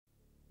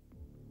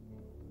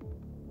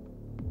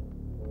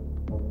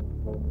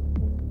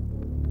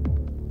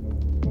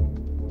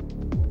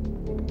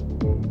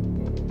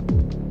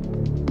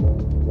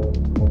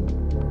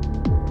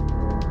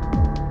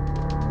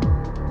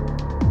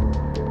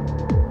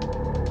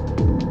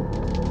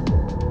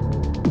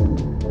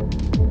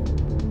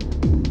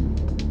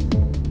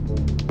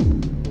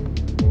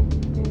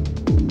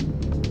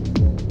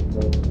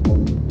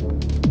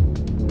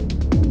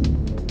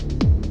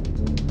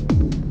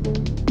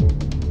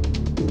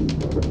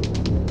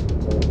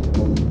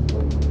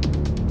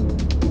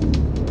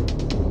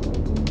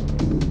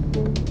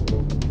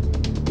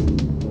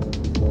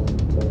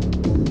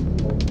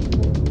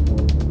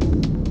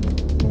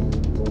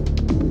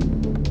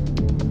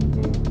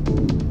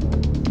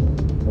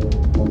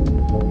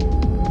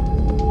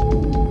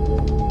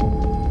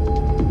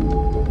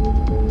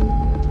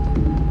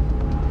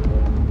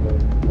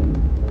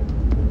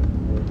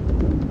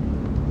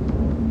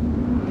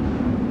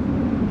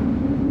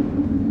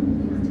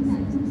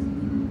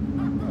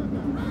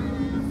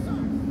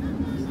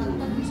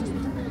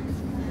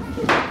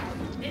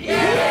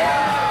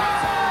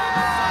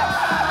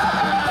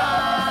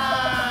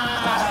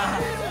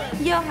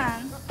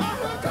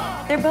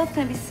both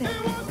gonna be sick.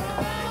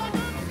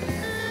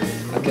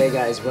 Okay,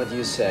 guys, what do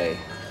you say?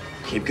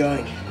 Keep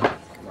going.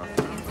 Come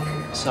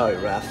on. Sorry,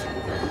 Raph.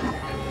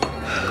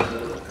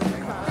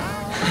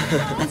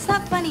 That's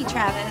not funny,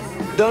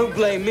 Travis. Don't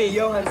blame me.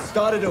 Johann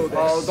started all this.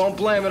 Oh, don't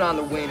blame it on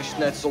the Wiener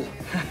Schnitzel.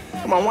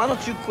 Come on, why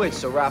don't you quit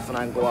so Raph and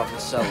I can go off and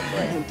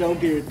celebrate? And don't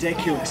be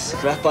ridiculous.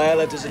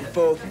 Rafaella doesn't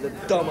fall for the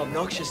dumb,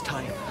 obnoxious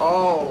type.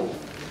 Oh.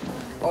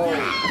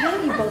 Why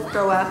don't you both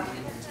grow up?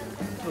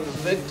 To the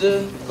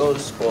victor, go the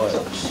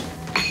spoils.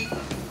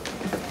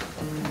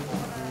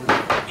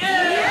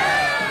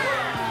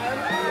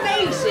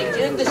 Amazing!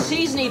 During the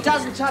season, he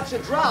doesn't touch a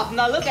drop.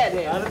 Now look at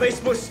him. The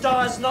baseball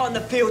star is not in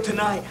the field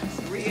tonight.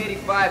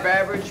 385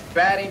 average,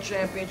 batting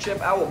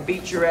championship. I will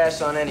beat your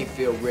ass on any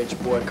field, rich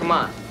boy. Come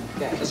on.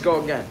 Okay, let's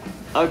go again.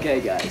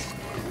 Okay, guys.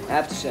 I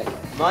have to say,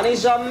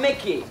 money's on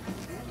Mickey.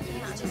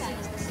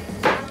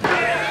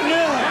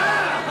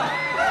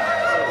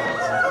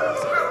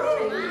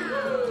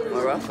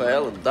 Well,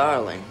 Rafaella,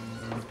 darling.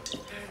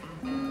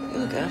 You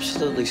look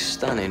absolutely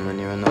stunning when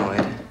you're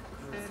annoyed.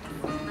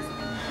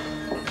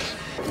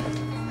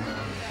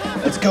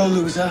 Let's go,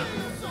 loser.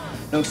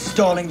 No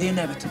stalling the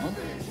inevitable.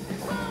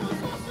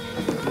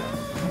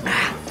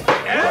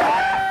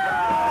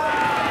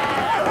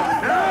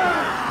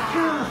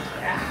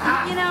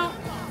 You know,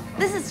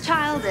 this is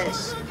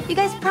childish. You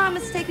guys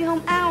promised to take me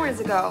home hours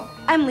ago.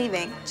 I'm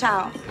leaving.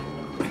 Ciao.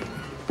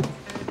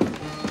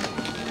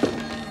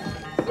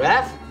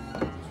 Raph?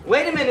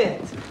 Wait a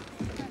minute.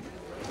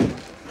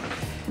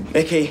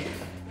 Mickey,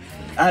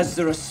 as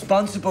the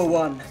responsible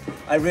one,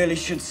 I really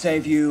should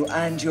save you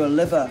and your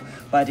liver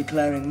by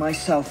declaring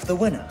myself the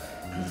winner.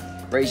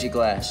 Raise your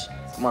glass.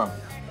 Come on.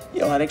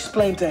 Johann,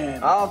 explain to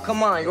him. Oh,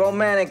 come on. Your old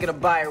man ain't gonna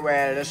buy you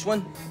out of this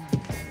one.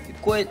 You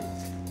quit,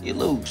 you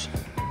lose.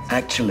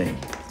 Actually,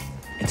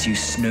 it's you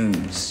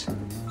snooze,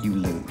 you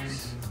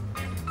lose.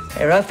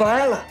 Hey,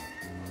 Rafaella.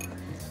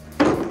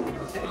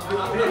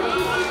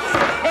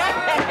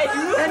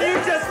 And you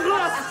just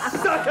lost,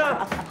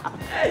 sucker!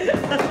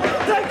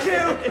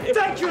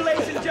 Thank you,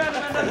 ladies and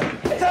gentlemen.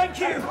 Thank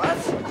you. What?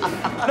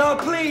 No,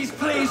 please,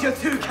 you're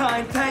too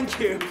kind. Thank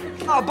you.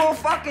 Oh, bull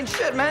fucking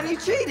shit, man. You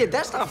cheated.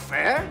 That's not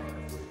fair.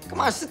 Come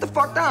on, sit the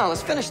fuck down.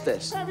 Let's finish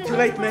this. Too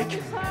late, Mick.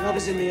 Love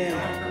is in the air.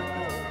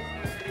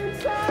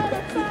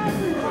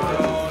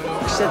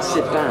 I said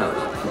sit down.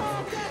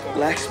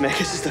 Relax, Mick.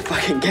 This is the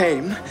fucking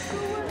game.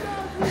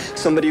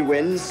 Somebody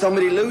wins,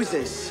 somebody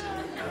loses.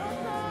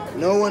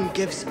 No one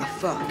gives a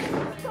fuck.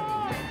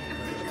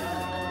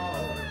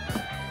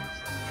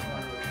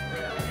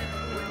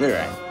 All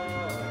right.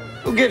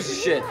 Who gives a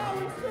shit?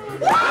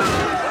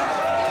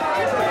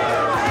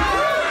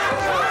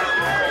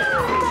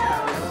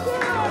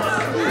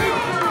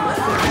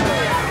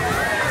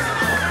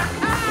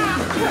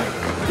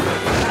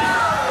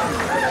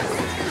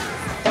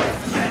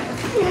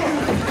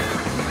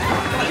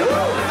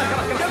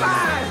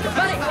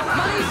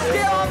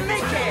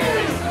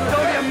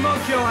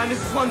 Johann, this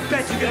is one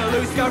bet you're gonna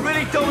lose. I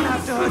really don't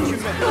have to hurt you,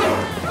 man.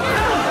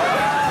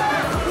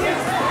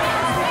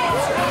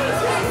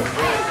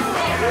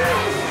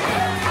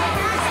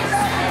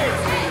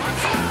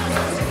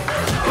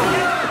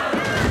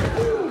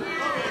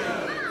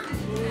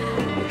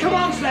 Come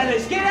on,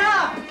 fellas, get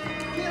up!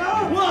 Get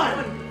up!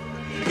 1,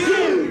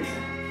 2,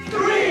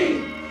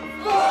 3,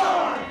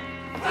 4,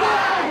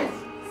 5,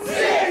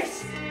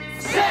 6,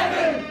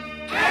 7,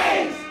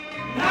 8,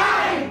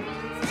 9,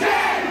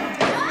 10.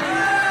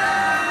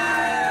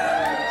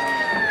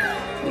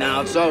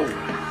 Now it's over.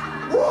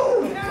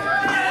 Woo!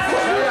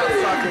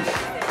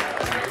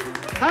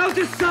 I'll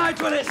decide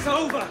when it's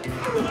over.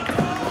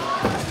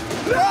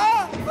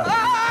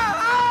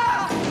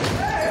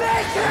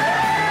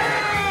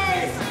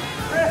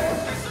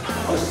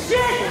 Oh,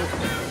 shit!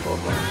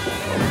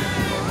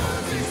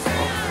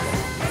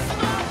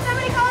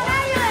 Somebody call an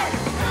ambulance!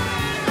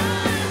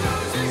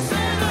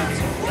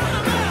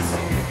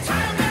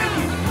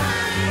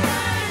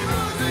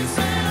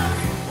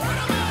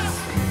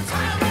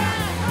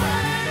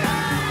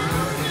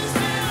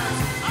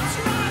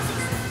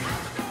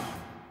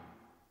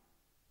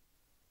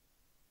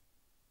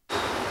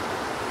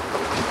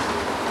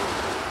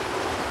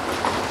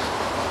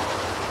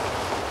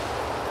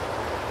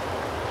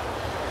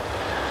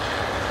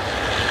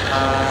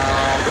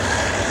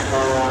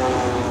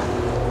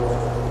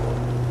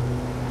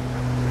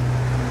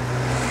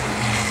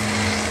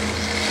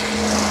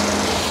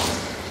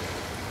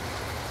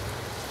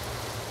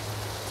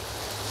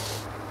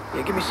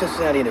 Yeah, give me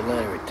Cincinnati and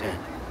Atlanta at 10.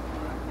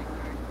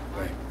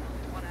 Right.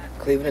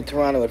 Cleveland and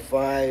Toronto at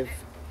 5.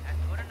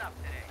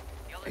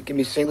 And give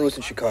me St. Louis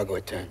and Chicago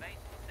at 10.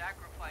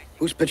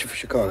 Who's pitching for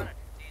Chicago?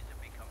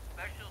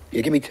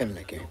 Yeah, give me 10 in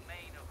that game.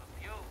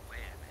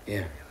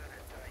 Yeah.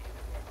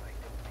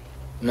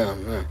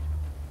 No.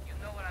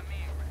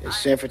 It's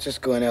San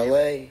Francisco and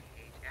L.A.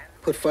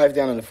 Put 5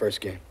 down in the first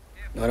game.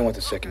 No, I don't want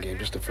the second game,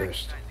 just the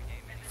first.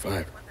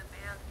 5.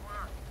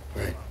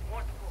 Right.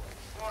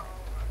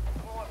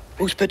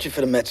 Who's pitching for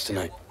the Mets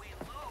tonight?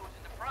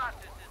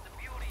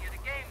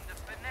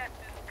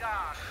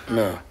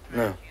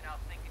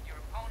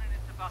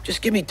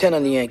 Just give me 10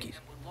 on the Yankees.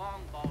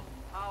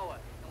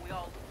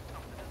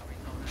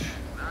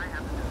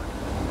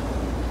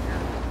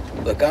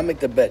 Look, I'll make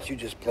the bets. You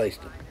just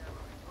placed them.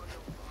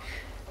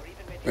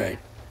 Right.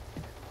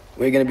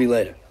 Where you gonna be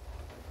later?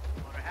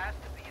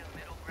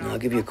 No, I'll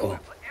give you a call.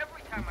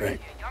 Right.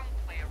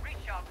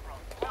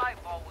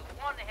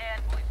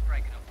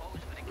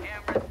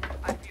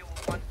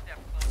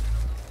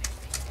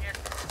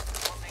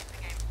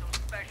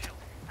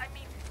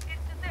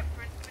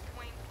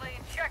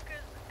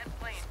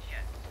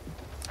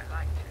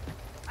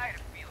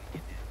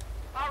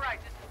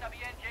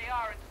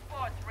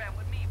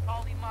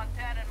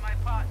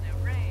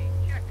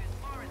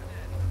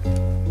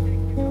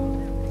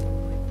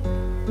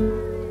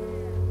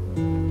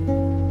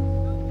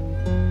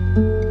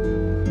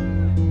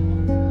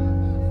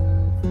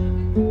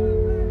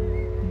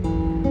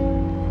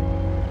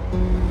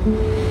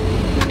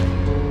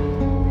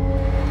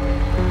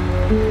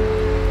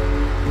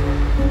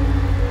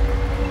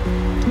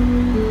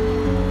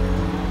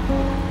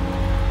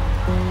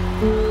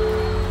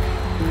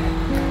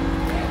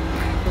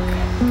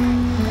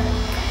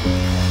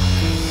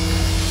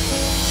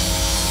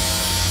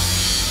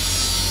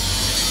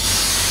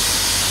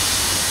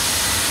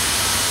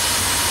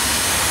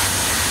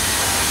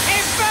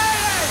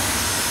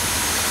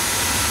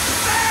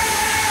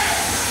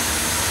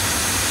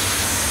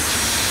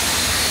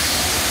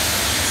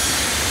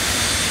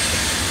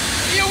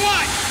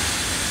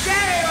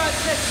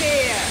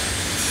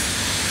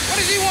 What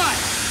does he want?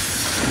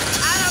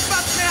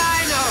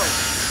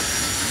 Heino.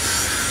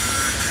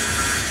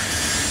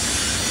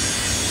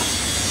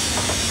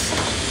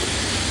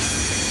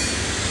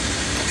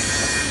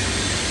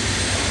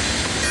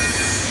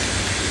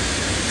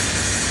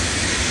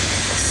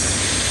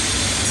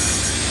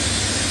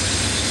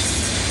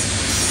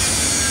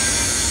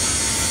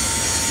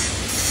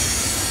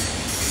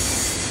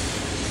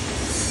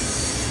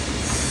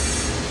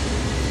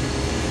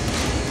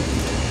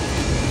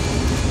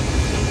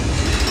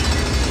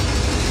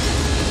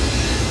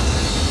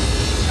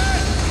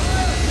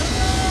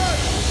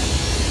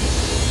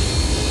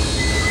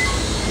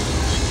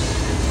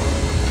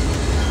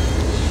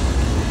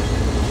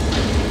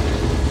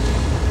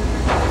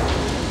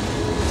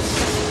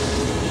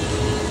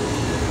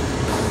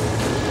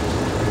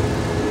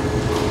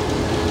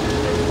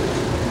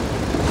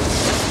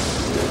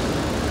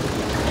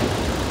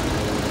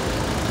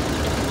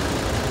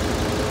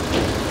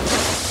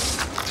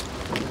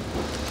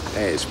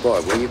 Hey,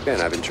 Sport, where you been?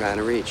 I've been trying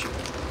to reach you.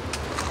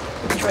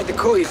 I tried to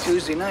call you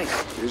Tuesday night.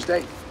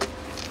 Tuesday?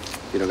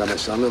 You don't got my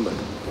cell number?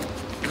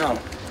 No.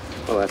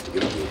 I'll have to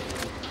give it to you.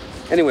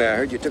 Anyway, I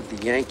heard you took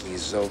the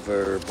Yankees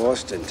over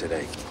Boston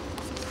today.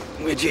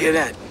 Where'd you hear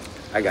that?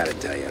 I gotta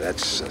tell you,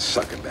 that's a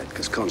sucker bet,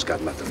 because Cohn's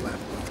got nothing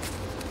left.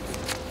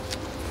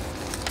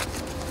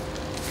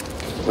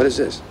 What is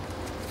this?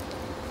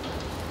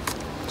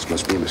 This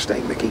must be a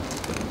mistake, Mickey.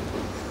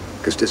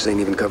 Because this ain't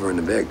even covering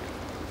the big.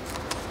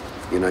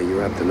 You know,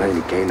 you're up to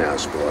 90K now,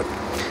 Sport.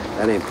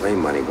 That ain't play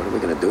money. What are we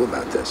gonna do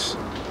about this?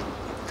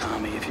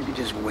 Tommy, if you could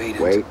just wait.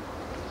 Wait?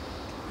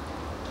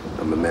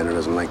 I'm a man who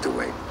doesn't like to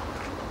wait.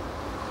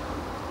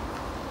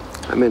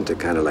 I'm into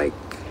kind of like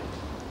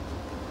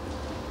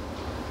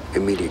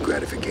immediate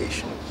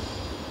gratification.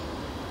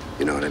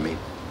 You know what I mean?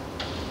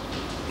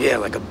 Yeah,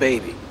 like a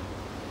baby.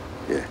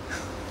 Yeah,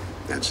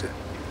 that's it.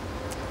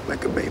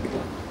 Like a baby.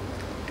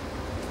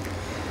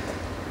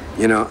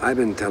 You know, I've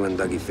been telling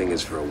Dougie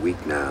Fingers for a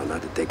week now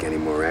not to take any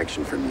more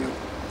action from you.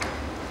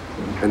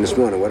 And this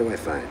morning, what do I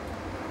find?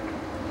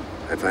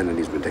 I find that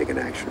he's been taking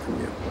action from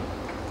you.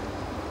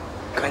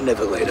 I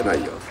never laid It's him. not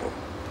your fault.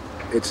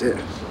 It's his.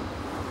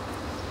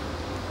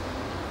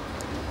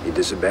 He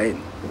disobeyed.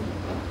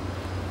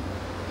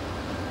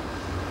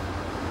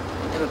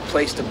 Never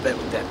placed a bet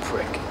with that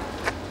prick.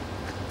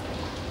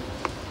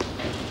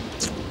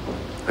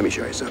 Let me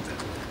show you something.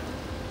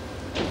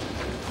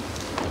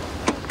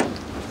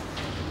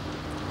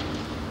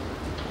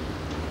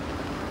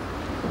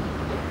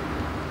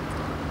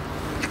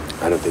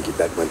 I don't think your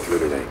bet went through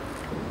today.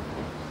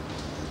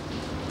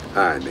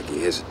 All right, Mickey,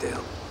 here's the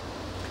deal.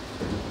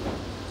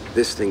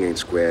 This thing ain't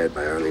squared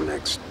by early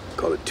next,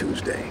 call it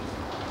Tuesday.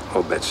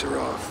 All bets are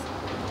off.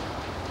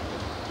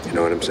 You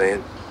know what I'm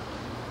saying?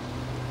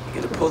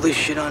 You gonna pull this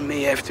shit on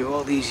me after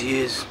all these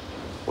years?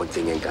 One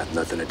thing ain't got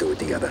nothing to do with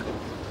the other.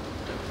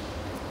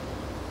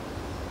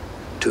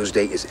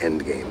 Tuesday is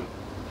endgame.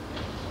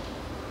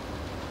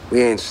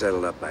 We ain't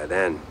settled up by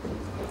then.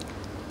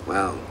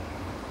 Well,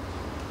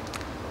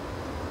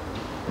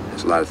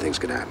 there's a lot of things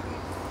could happen.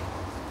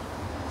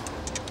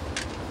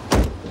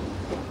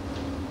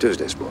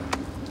 Tuesday, Sport.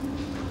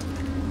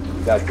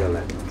 God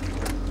willing.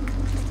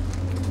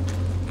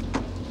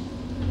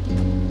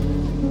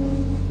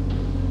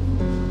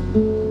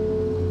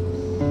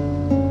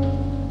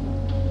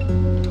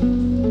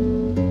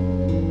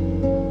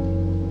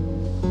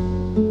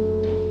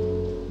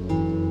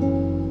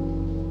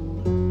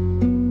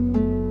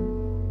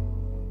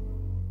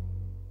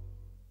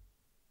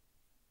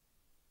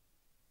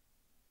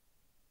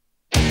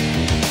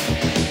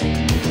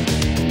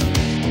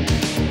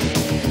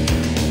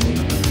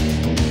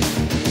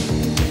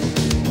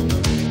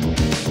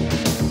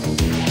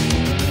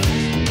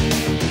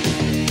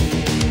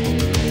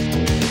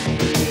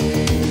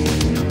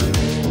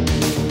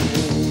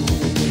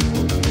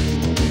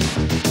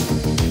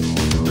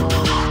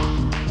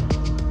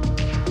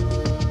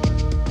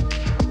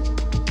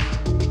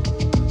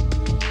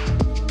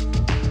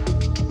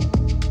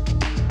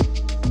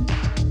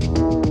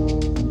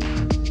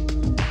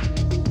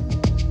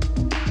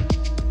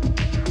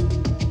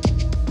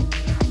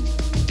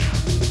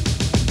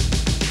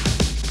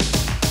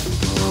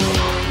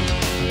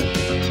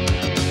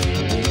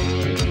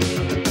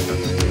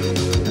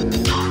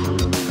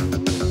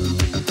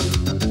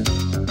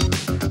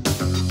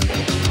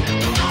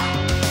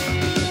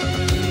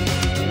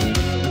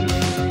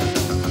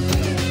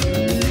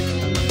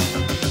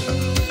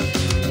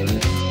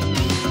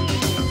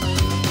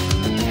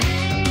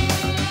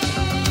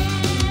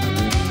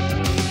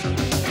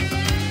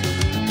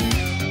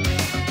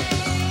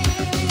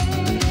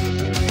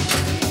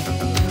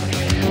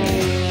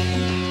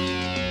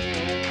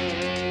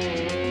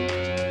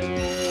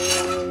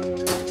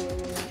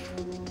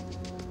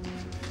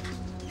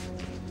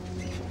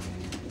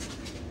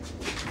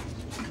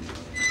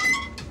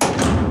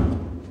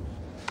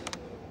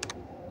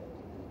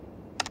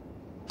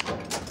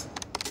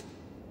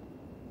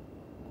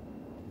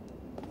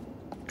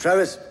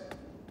 Travis,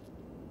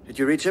 did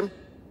you reach him?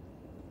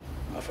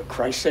 Oh, for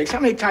Christ's sakes, how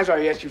many times have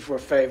I asked you for a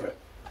favor?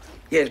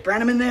 Yeah, is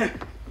Branham in there?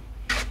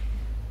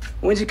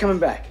 When's he coming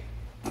back?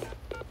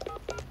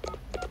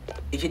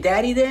 Is your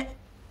daddy there?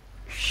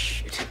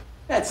 Shit.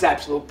 That's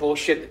absolute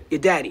bullshit. Your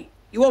daddy.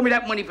 You owe me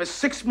that money for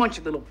 6 months,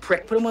 you little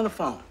prick. Put him on the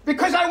phone.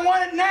 Because I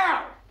want it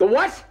now. The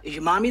what? Is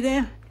your mommy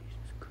there?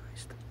 Jesus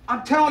Christ.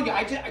 I'm telling you,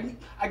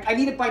 I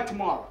need it by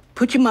tomorrow.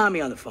 Put your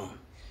mommy on the phone.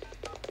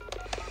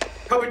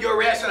 Covered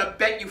your ass on a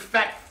bet, you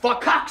fat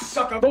fuck.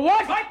 Cocksucker. The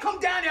what? If I come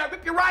down there, I'll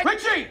rip your right.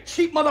 Richie!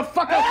 Cheap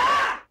motherfucker.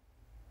 Ah!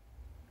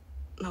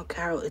 No,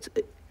 Carol,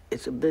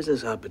 it's a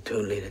business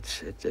opportunity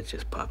that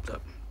just popped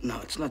up. No,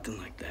 it's nothing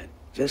like that.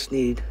 Just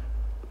need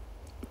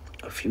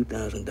a few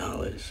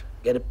 $1,000s.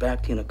 Get it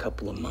back to you in a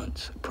couple of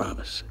months, I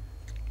promise.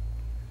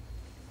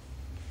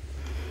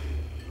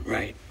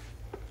 Right.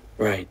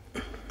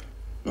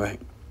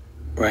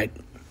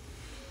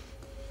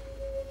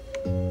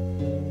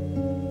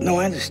 No,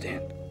 I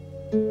understand.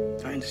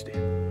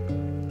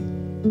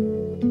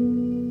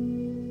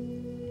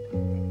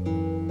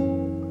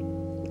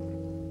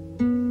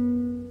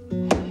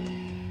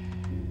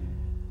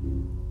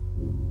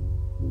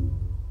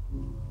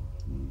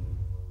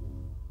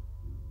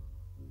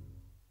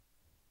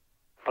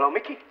 Hello,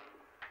 Mickey?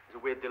 There's a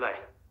weird delay.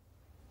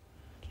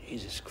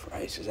 Jesus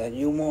Christ, is that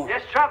you, Moore?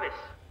 Yes, Travis.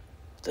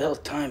 What the hell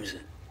time is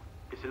it?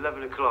 It's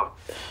 11 o'clock.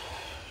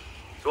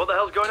 So what the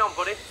hell's going on,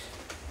 buddy?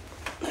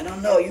 I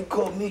don't know. You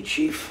called me,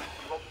 Chief.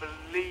 You won't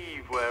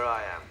believe where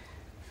I am.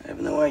 I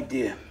have no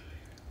idea.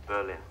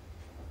 Berlin.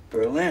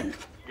 Berlin?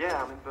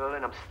 Yeah, I'm in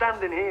Berlin. I'm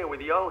standing here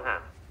with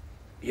Johann.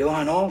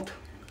 Johann Alt?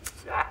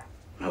 Yeah.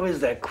 How is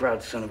that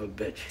crowd son of a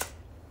bitch?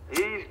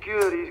 He's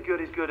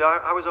good.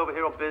 I was over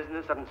here on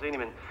business. Haven't seen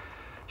him in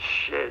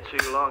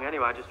too long.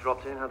 Anyway, I just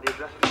dropped in, had the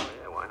address.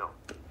 Yeah, why not?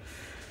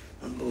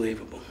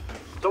 Unbelievable.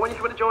 So when are you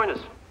coming to join us?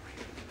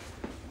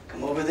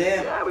 Come over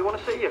there? Yeah, we want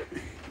to see you.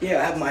 Yeah,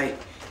 I have my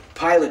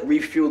pilot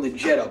refuel the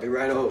jet. I'll be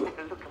right over.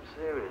 Hey, look, I'm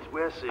serious.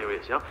 We're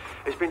serious, you know?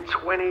 It's been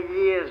 20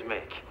 years,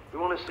 Mick. We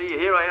want to see you.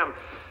 Here I am,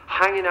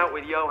 hanging out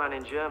with Johann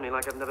in Germany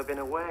like I've never been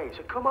away.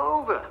 So come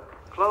over.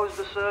 Close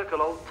the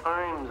circle, old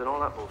times and all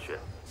that bullshit.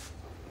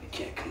 You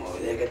can't come over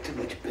there. I got too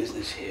much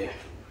business here.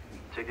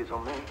 Tickets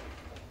on me.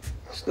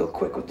 Still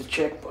quick with the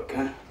checkbook,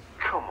 huh?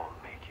 Come on,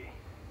 Mickey.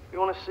 We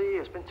want to see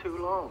you. It's been too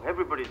long.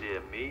 Everybody's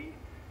here. Me,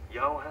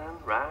 Johann,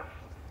 Raf.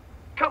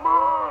 Come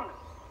on!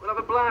 We'll have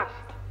a blast.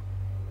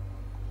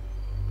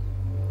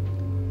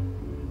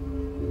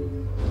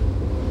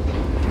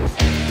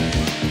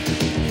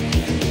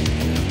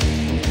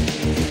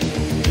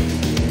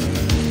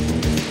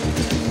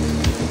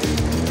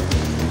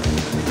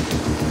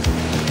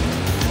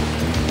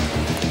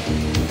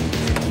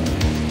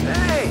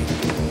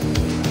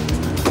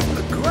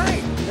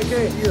 Look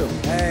at you.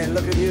 Hey,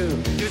 look at you.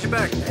 Use your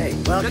back. Hey,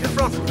 welcome. Get the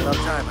front. About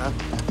time, huh?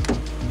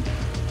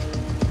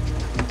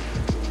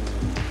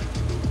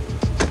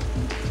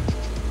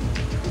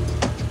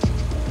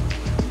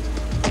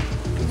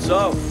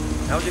 So,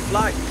 how's your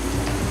flight?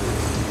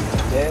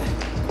 Dad,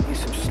 need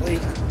some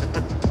sleep.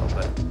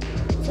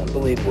 It's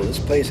unbelievable. This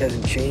place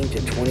hasn't changed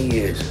in 20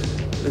 years.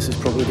 This is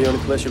probably the only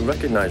place you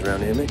recognize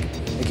around here, Mick.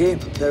 Okay,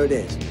 there it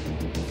is.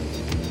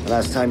 The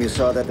last time you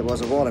saw that, there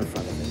was a wall in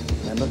front of it,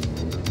 remember?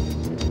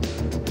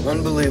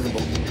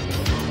 Unbelievable.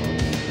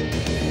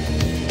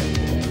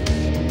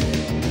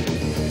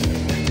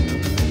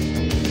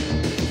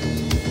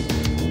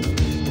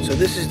 So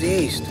this is the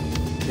East?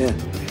 Yeah.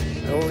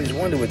 I always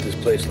wonder what this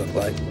place looked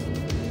like.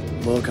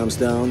 Wall comes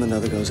down,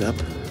 another goes up.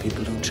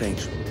 People don't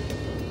change.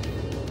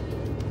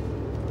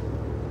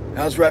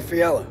 How's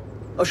Rafaella?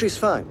 Oh, she's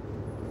fine.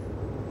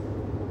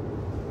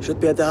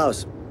 Should be at the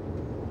house.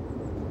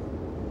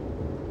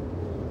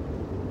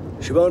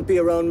 She won't be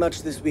around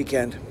much this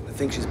weekend. I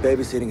think she's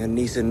babysitting her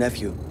niece and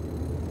nephew.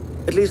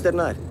 At least at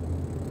night.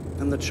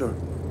 I'm not sure.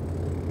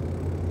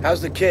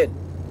 How's the kid?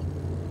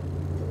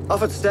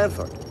 Off at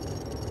Stanford.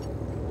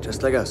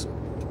 Just like us.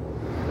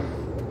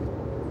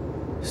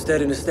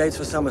 Stayed in the States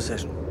for summer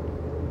session.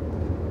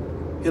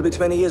 He'll be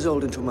 20 years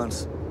old in 2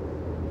 months.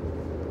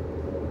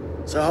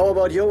 So how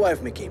about your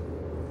wife, Mickey?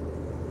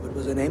 What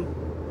was her name?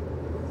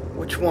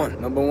 Which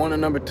one? Number 1 or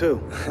number 2?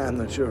 I'm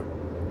not sure.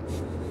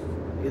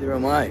 Neither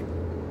am I.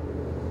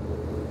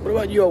 What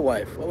about your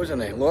wife? What was her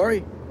name?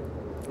 Laurie?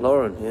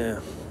 Lauren, yeah.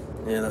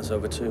 Yeah, that's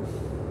over too.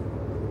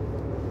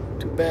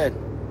 Too bad.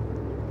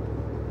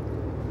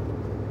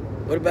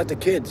 What about the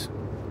kids?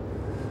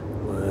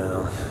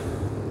 Well,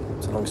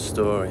 it's a long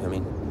story. I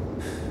mean,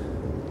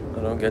 I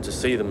don't get to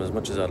see them as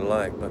much as I'd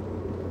like, but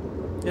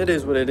it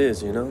is what it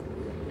is, you know?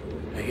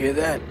 I hear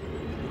that.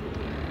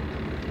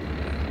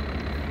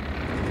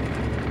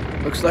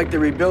 Looks like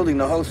they're rebuilding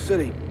the whole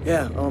city.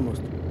 Yeah,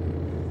 almost.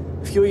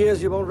 A few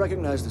years, you won't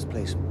recognize this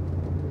place.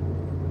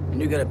 And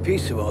you got a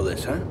piece of all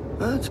this, huh?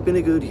 Well, it's been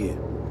a good year.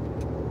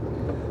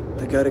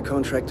 I got a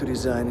contract to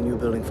design a new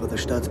building for the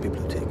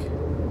Staatsbibliothek.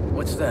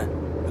 What's that?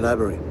 A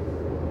library.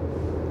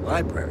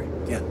 Library?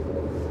 Yeah.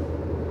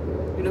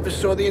 You never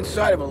saw the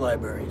inside of a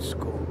library in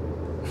school.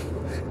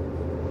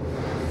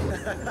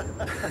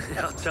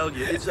 I'll tell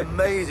you, it's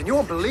amazing. You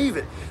won't believe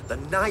it. The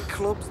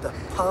nightclubs, the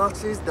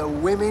parties, the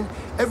women,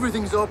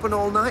 everything's open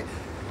all night.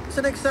 It's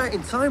an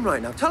exciting time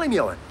right now. Tell him,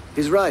 Johann.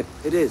 He's right,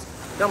 it is.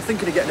 I'm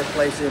thinking of getting a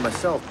place here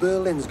myself.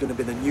 Berlin's going to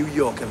be the New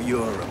York of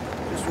Europe.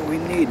 Just what we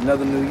need,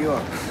 another New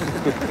York.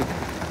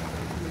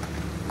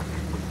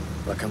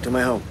 Welcome to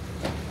my home.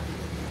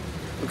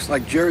 Looks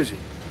like Jersey.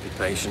 Be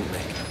patient,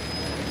 Nick.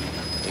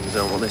 Things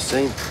aren't what they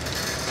seem.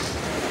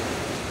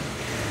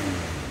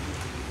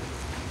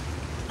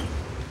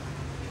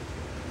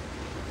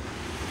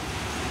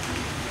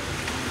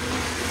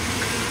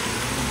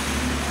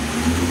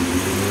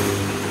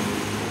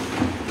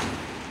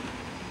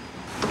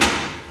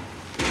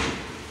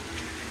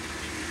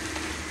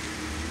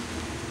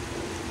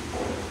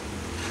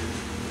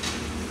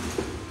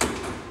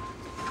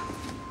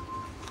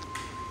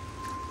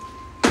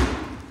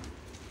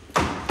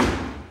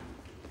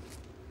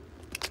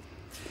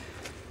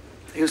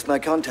 I used my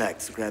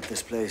contacts to grab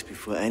this place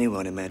before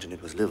anyone imagined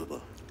it was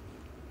livable.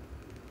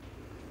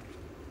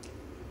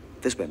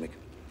 This way, Mick.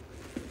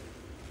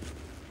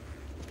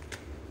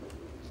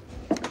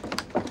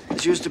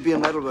 This used to be a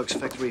metalworks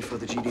factory for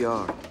the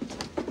GDR.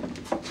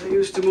 They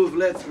used to move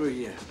lead through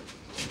here.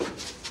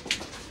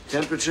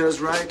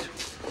 Temperature's right,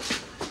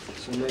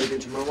 so made it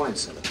into my wine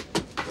cellar.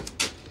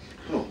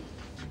 Oh.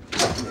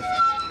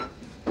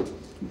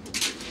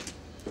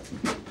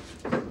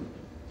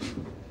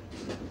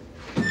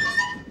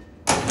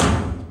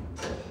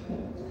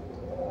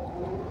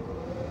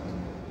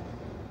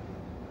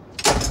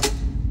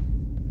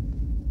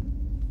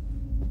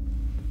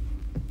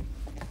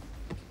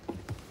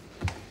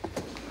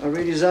 I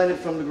redesigned it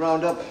from the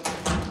ground up,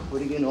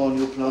 putting in all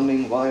new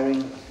plumbing,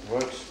 wiring,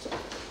 works.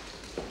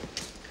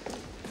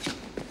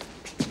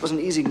 It wasn't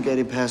easy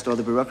getting past all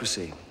the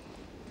bureaucracy,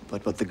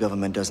 but what the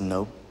government doesn't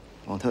know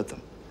won't hurt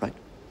them, right?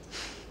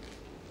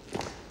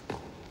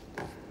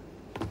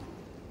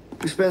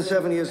 We spent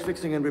 7 years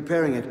fixing and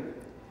repairing it,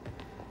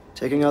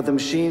 taking out the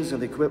machines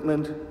and the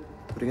equipment,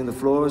 putting in the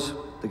floors,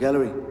 the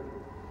gallery.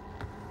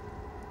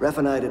 Raf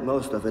and I did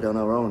most of it on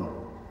our own,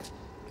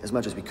 as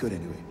much as we could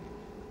anyway.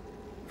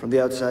 From the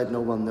outside,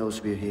 no one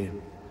knows we're here.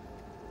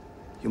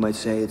 You might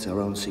say it's our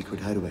own secret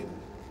hideaway.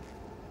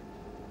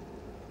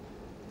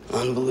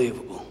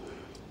 Unbelievable.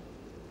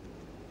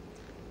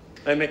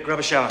 Hey, Mick, grab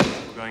a shower.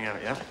 We're going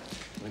out, yeah?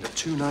 We've got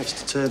 2 nights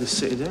to tear this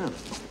city down.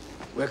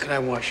 Where can I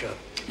wash up?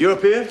 You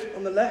up here,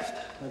 on the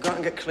left. Now go out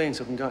and get clean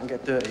so we can go out and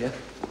get dirty, yeah?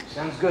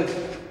 Sounds good.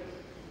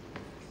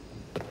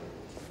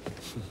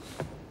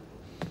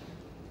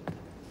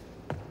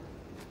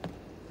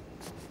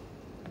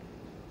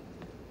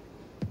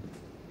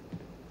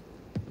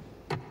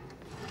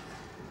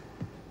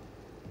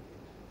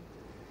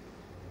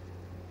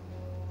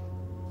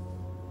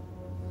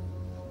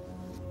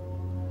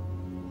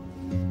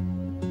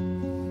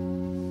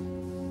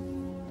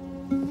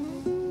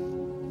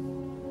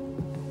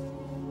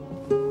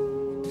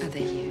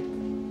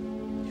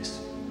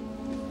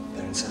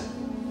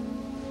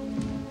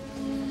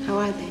 How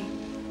are they?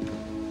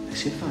 They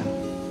seem fine.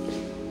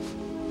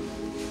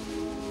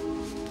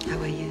 How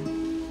are you?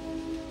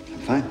 I'm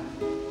fine.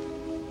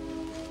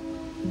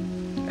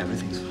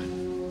 Everything's fine.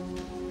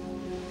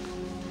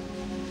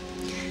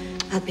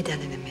 I'll be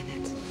done in a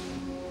minute.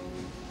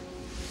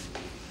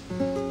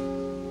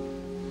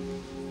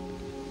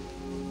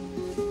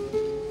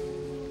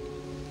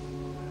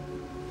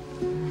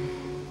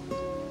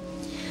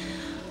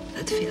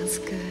 That feels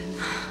good.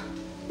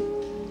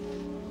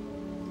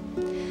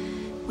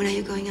 When are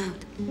you going out?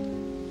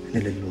 In a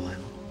little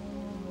while.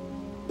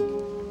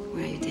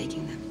 Where are you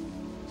taking them?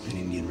 An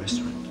Indian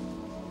restaurant.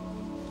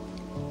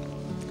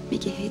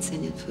 Mickey hates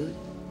Indian food.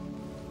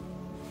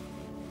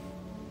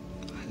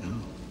 I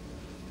know.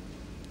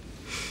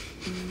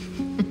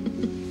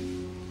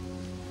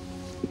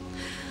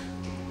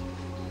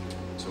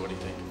 So what do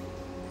you think?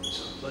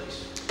 Some place?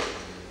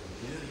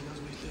 Yeah, he knows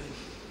what he's doing.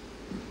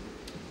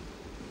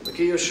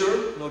 Mickey, you're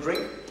sure? No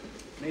drink?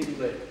 Maybe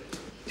later.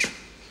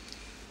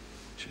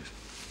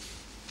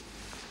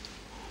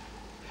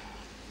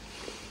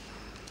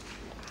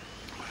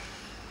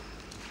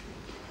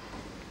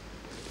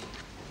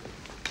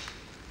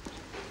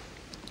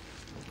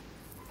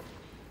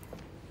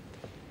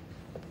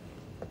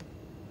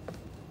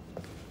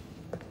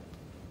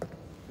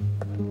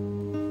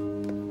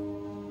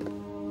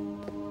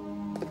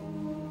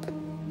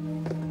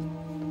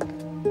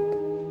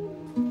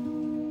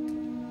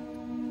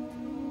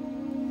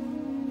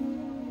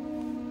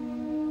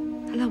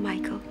 Hello,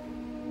 Michael.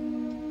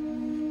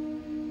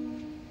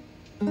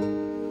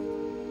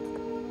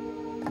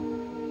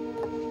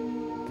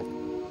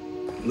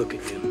 Look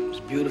at you, as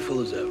beautiful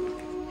as ever.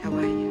 How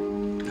are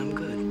you? I'm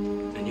good.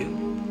 And you?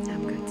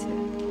 I'm good,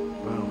 too.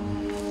 Well,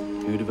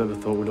 who'd have ever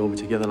thought we'd all be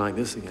together like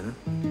this again, huh?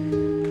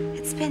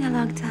 It's been a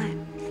long time.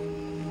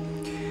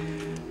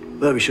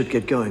 Well, we should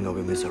get going or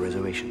we miss our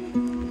reservation.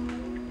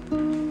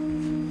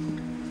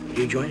 Are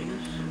you joining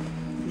us?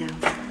 No.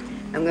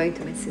 I'm going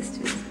to my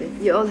sister's, but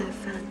you all have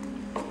fun.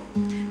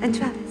 And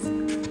Travis,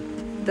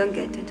 don't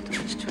get into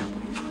too much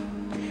trouble.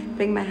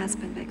 Bring my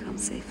husband back home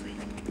safely.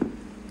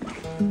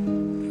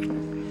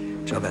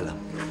 Ciao, Bella.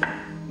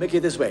 Mickey,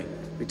 this way.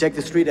 We take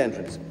the street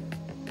entrance.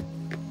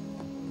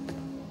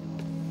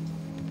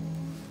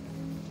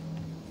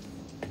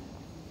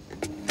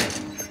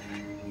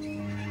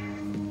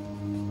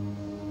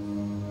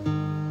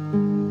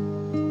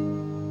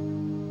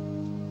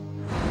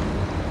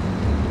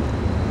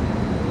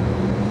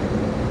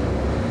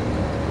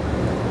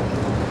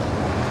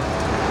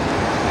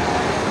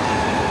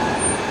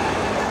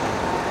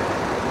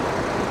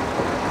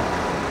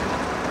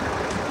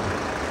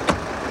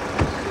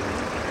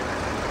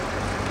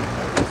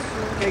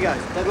 Okay,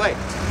 guys, that way.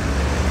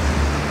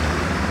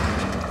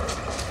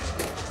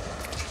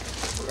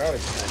 Crowded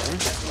tonight, huh?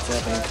 What's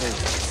happening, please?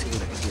 Let's see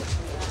what I can do.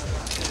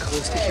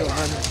 Close to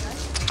Johann.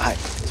 Hi,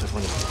 das wird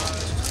wunderbar.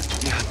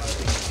 Ja.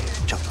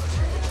 Ciao.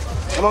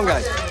 Come on,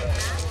 guys.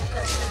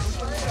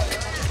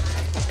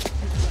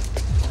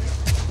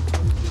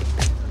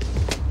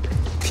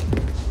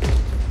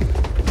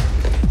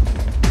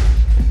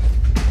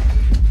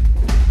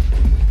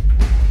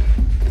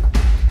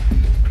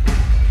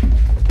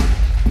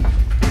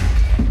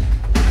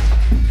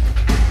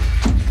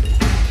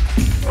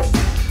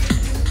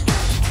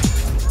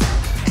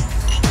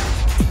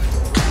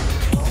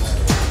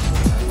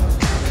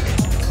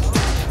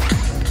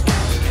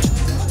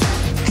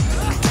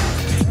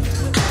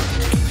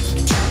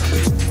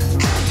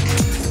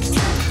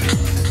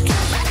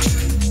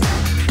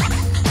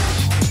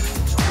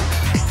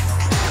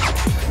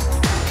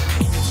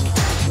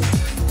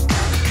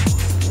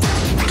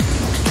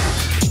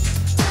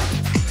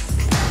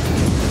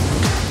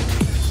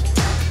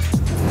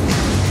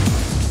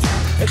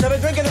 Let's have a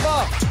drink in the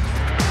bar.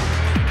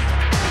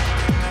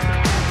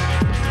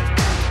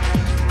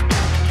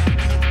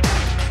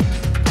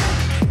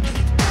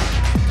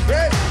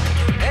 Chris!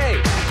 Hey!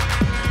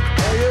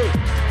 How are you?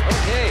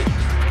 Okay.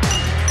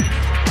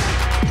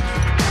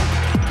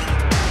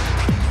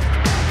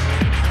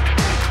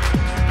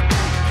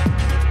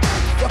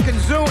 Fucking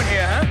zoo in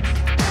here, huh?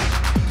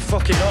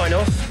 Fucking line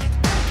off.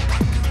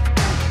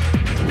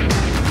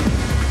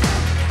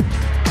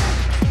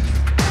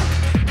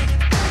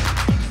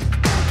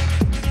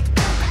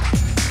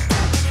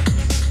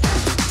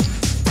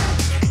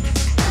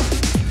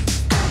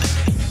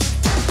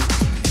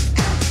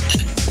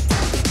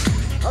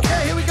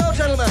 Okay, here we go,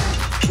 gentlemen.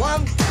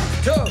 1,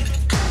 2.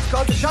 It's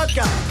called the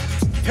shotgun.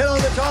 Hit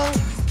on the tongue,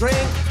 drink,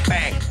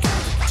 bang.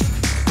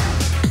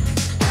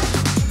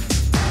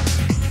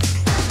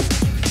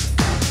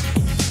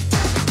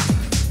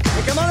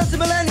 Hey, come on, it's the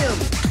millennium.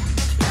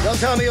 Don't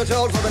tell me you're too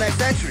old for the next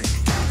century.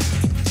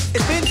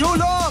 It's been too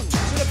long. You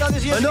should have done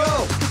this years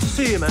ago. Good to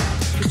see you, man.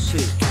 Good to see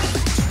you.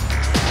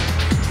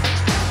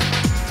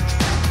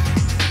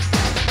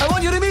 I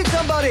want you to meet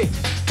somebody.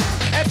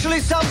 Actually,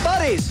 some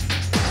buddies.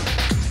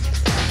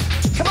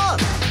 Come on.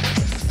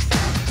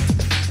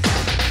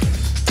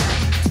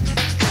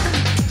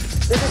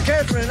 This is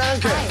Catherine and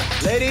Anke.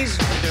 Hi. Ladies,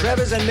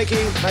 Travis and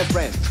Mickey, my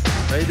friends.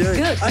 How you doing?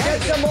 Good. I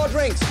get some more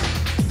drinks.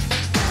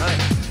 Hi.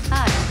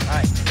 Hi.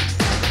 Hi.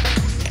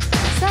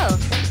 So,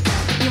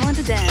 you want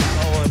to dance?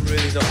 Oh, I'm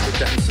really not a good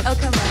dancer. Oh,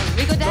 come on.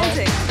 We go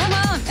dancing. Come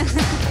on.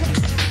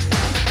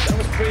 That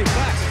was pretty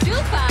fast.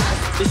 Too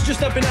fast. It's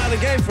just I've been out of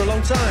the game for a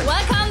long time.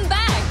 Welcome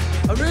back.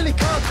 I really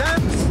can't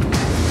dance.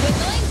 We're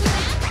going to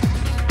dance?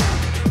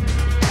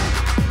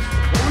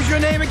 What was your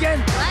name again?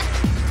 What?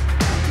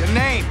 Your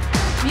name?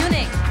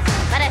 Munich.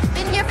 But I've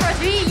been here for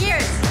 3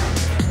 years.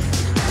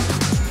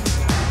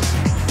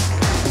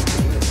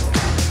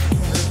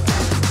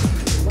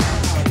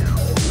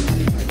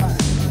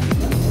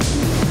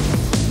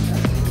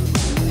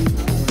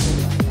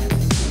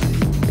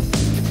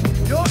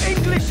 Your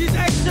English is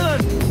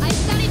excellent. I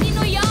studied in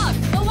New York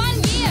for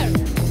 1 year.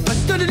 I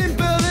studied in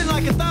Berlin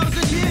like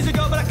 1,000 years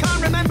ago, but I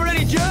can't remember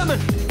any German.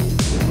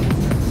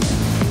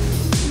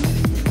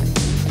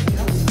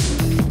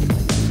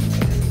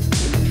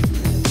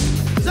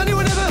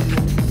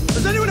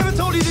 Has anyone ever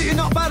told you that you're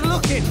not bad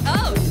looking?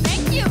 Oh,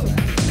 thank you.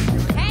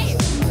 Hey,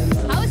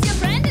 how is your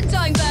friend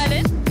enjoying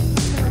Berlin?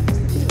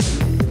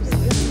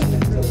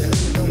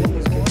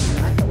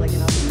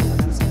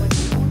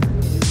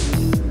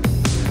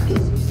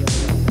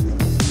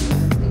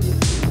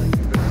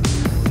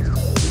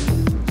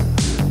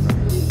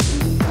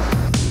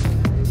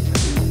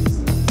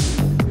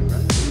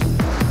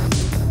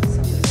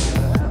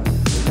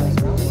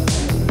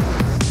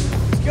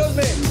 Excuse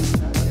me.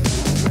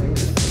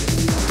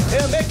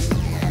 Here, Mick.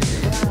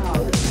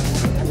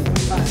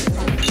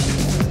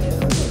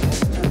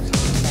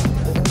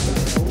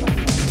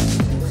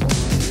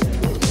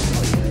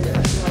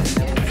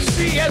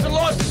 See, he hasn't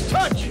lost his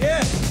touch.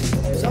 Yeah.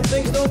 Some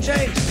things don't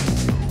change.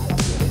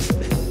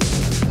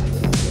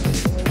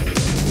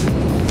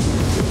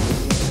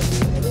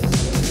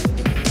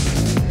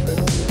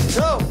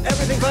 So,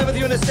 everything fine with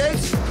you in the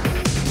States?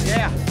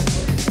 Yeah.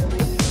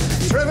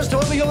 Trevor's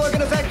told me you work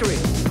in a factory.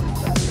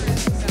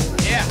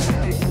 Yeah.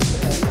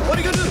 What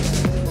are you gonna do?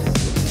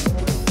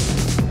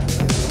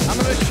 I'm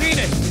a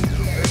machinist.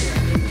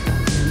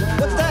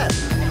 What's that?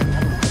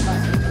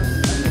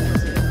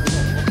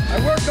 I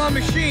work on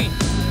machines.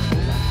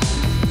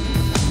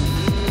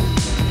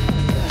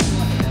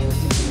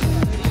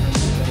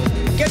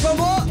 Get one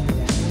more?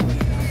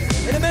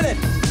 In a minute.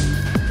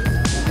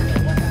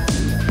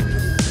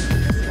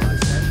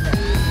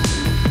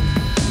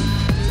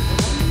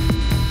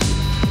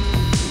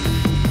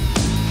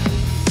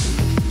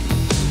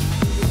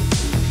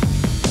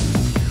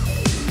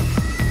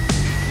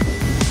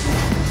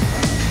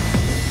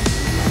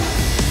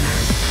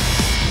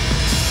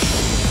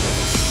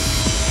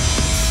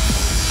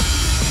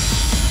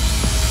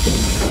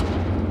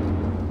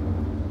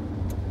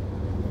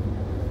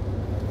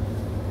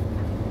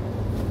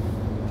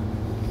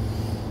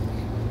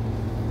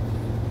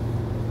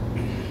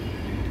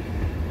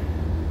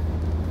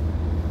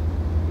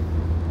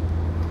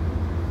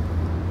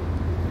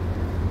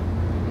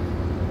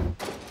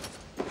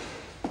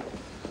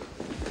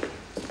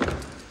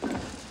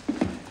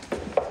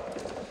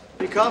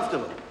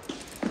 Comfortable.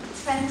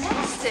 It's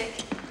fantastic.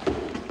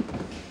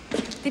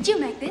 Did you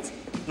make this?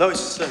 No,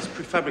 it's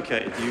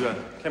prefabricated. You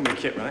came with a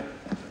kit, right?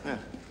 Yeah.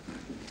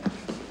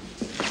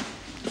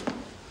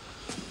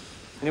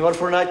 Anyone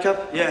for a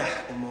nightcap? Yeah,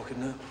 one more could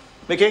know.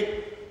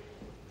 Mickey?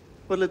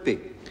 What'll it be?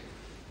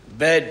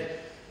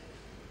 Bed.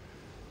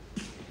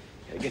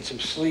 Gotta get some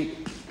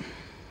sleep.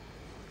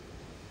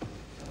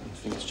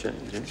 Things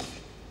change, eh?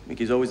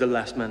 Mickey's always the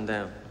last man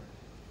down.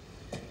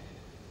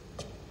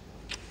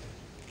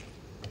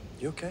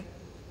 You okay?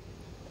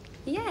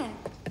 Yeah.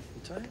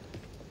 You tired?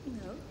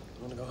 No.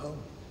 You wanna go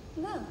home?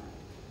 No.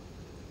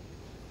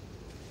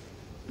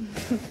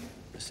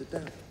 Let's sit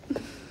down.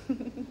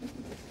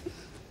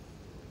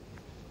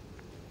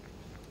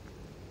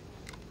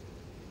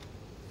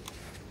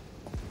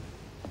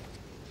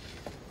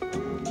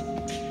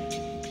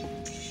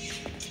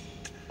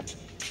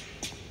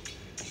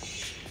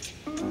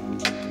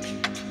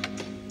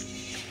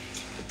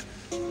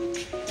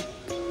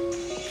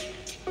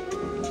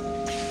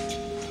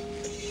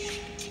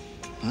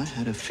 I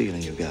had a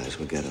feeling you guys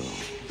would get along.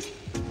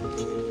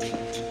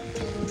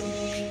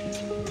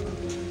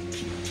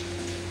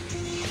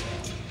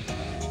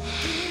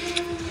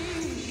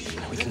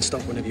 We can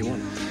stop whenever you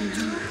want.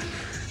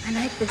 I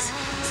like this.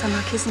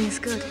 Summer kissing is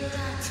good.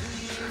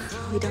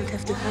 We don't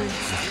have to hurry.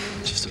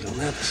 Just a little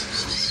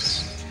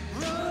nervous.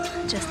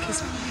 Just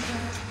kiss me.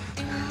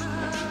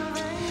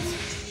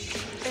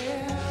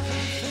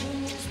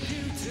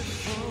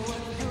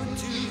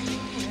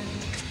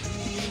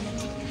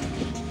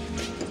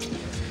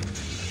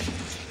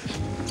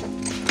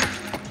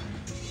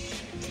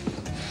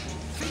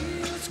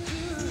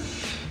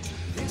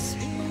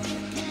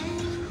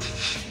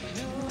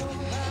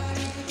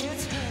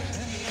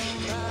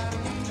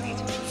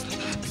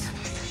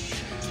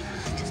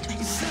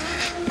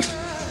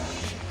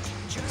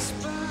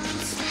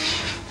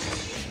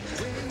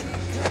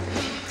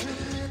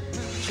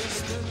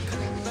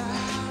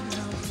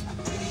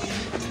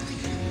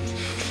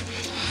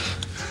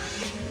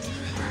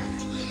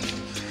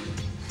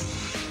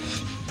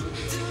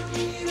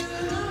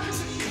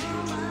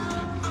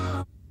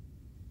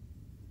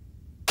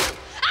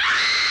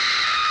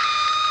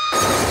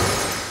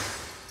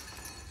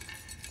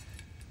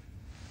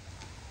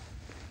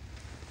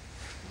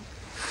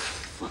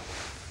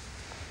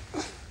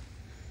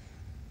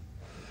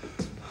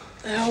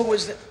 The hell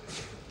was that?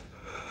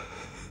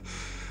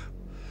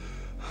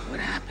 What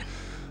happened?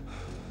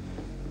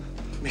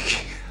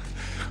 Mickey,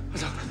 I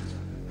don't...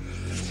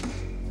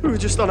 We were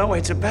just on our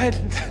way to bed.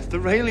 The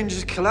railing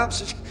just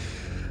collapsed.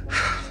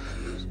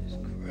 Jesus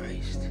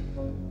Christ.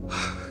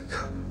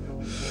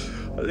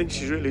 I think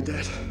she's really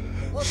dead.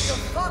 What the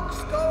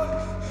fuck's going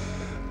on?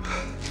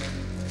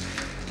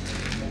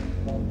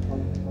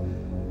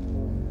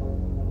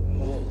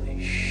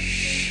 Holy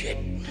shit.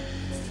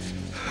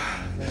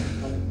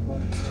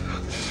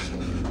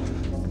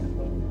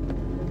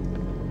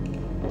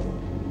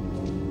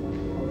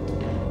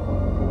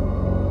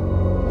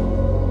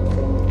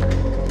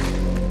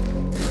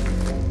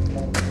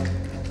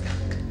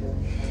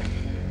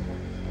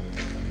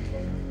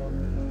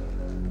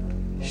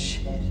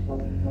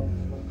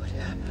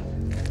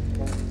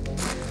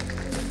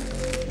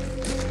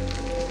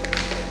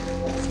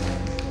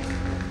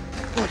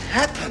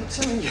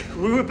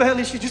 We were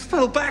barely, she just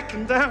fell back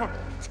and down.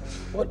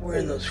 What were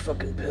in those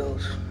fucking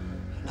pills?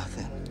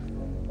 Nothing.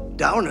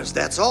 Downers,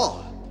 that's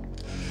all.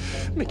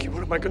 Mickey,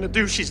 what am I gonna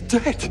do? She's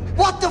dead.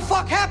 What the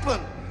fuck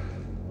happened?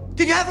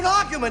 Did you have an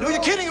argument? Were you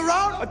kidding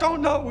around? I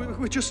don't know. We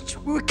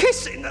were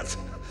kissing. That's...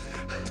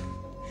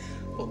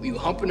 What, were you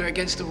humping her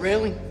against the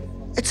railing?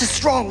 It's a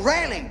strong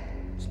railing.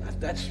 It's not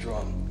that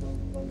strong.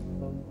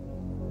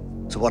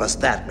 So what does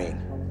that mean?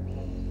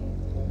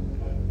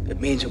 It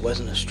means it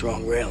wasn't a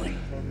strong railing.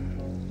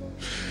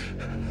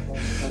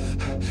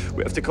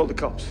 We have to call the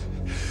cops.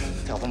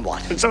 Tell them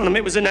what? And tell them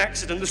it was an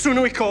accident. The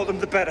sooner we call them,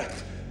 the better.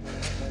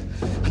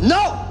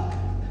 No!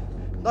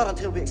 Not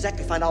until we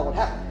exactly find out what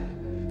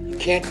happened. You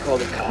can't call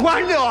the cops.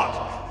 Why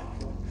not?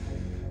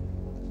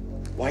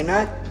 Why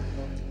not?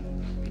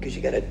 Because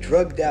you got a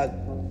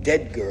drugged-out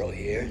dead girl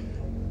here,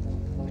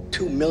 with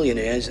 2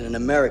 millionaires and an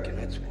American,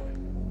 that's why.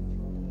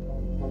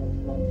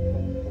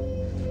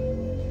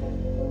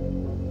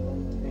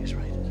 He's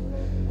right.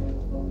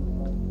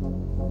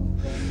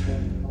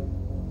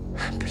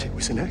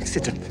 was an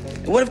accident.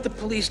 And what if the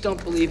police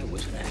don't believe it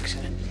was an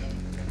accident?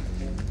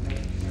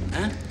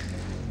 Huh?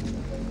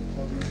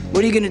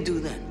 What are you gonna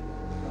do then?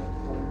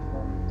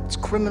 It's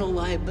criminal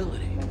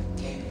liability.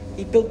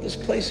 He built this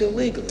place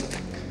illegally.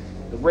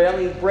 The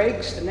railing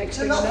breaks, the next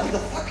thing you know... the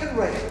fucking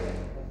railing.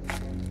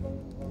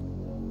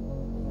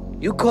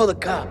 You call the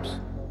cops,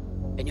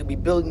 and you'll be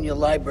building your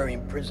library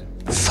in prison.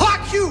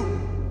 Fuck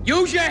you!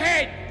 Use your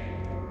head!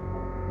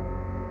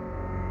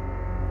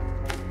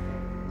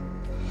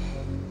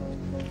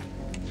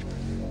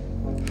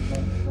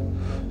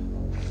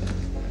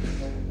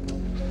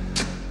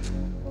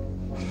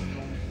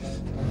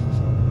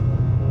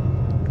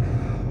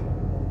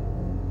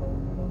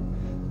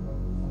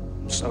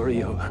 I'm sorry,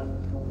 Johann.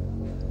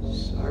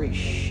 Sorry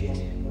shit.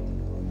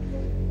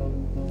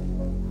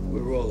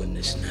 We're all in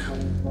this now.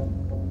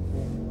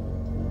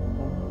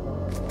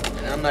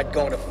 And I'm not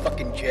going to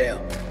fucking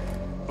jail.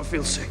 I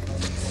feel sick.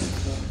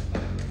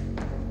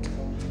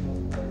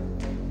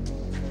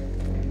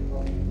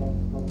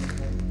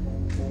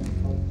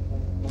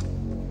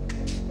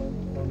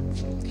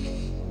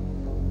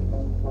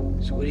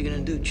 So what are you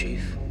gonna do,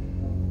 Chief?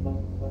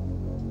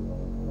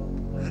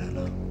 I don't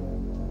know.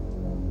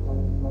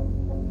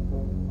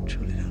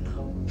 Truly don't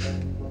know.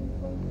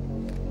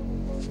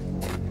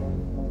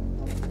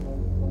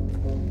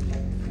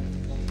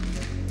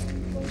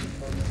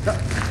 No.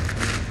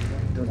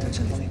 Don't touch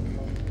anything.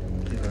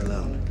 Leave her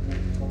alone.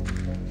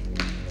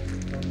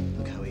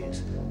 Look how he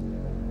is.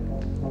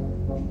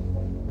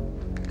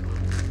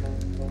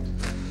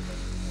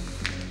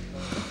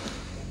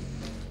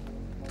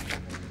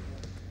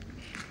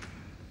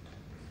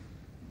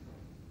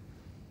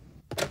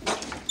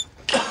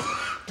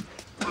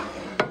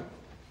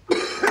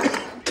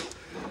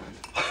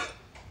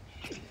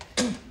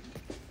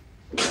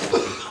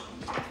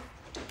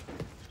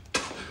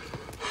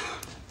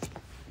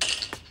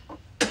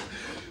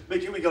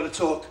 Mickey, we gotta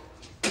talk.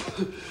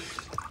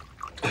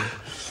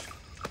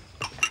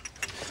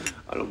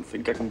 I don't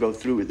think I can go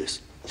through with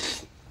this.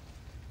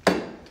 I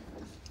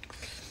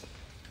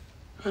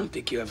don't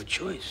think you have a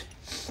choice.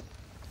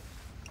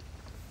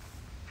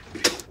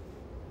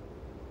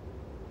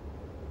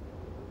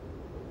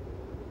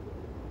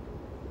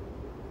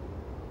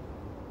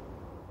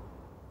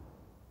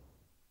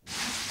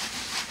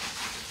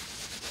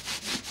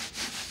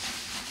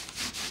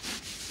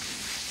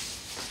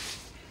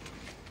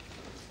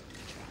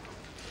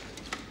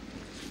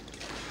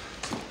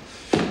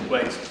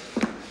 Wait.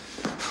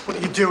 What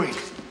are you doing?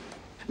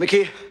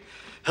 Mickey,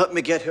 help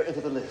me get her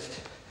into the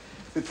lift.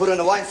 We put her in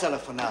the wine cellar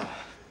for now.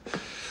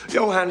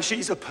 Johann,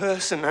 she's a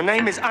person. Her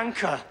name is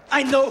Anka.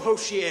 I know who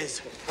she is.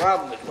 The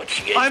problem is what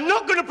she is. I'm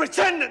not going to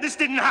pretend that this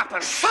didn't happen.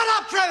 Shut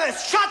up,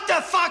 Travis! Shut the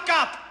fuck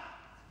up!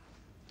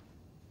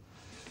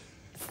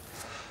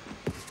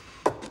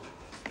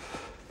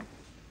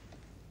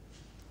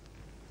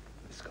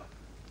 Let's go.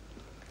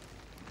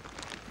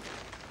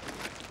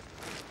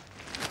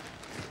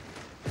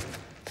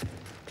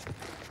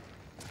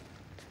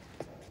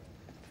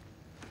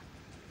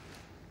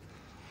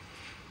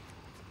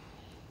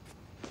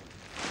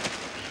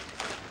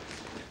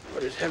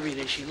 What as heavy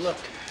as she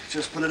looked.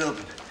 Just pull it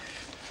open.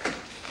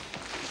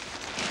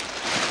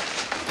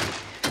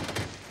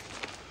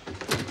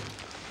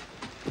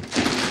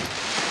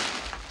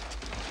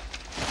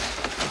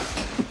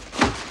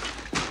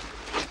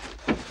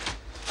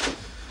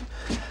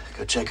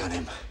 Go check on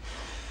him.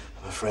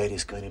 I'm afraid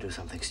he's going to do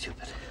something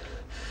stupid.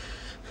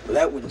 Well,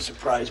 that wouldn't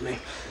surprise me.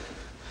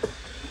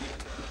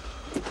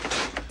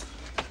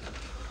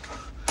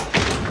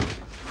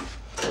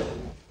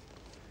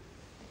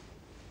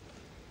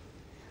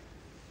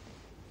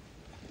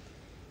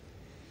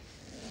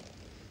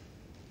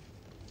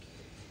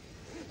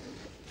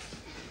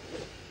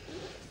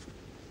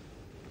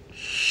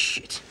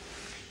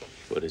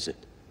 What is it?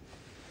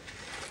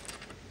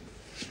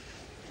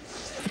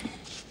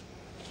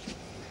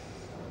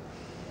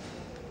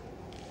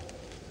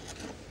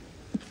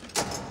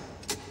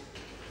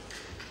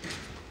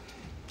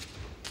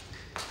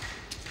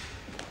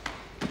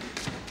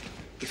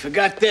 You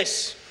forgot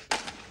this.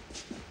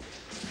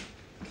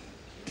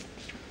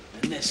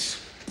 And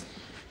this.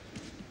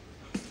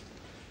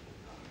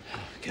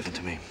 Give it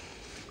to me.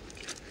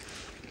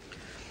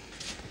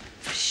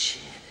 Shit.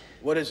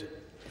 What is it?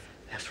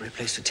 They have to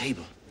replace the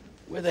table.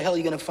 Where the hell are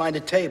you gonna find a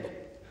table?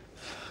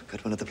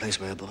 Got one at the place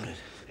where I bought it.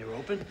 They're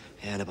open?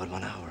 Yeah, in about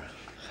 1 hour.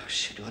 Oh,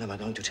 shit, what am I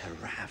going to tell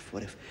Raph?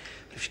 What if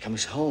she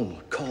comes home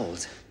or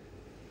calls?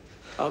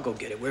 I'll go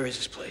get it. Where is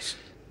this place?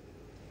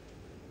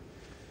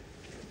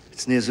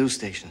 It's near Zoo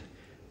Station.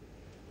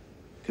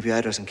 Give your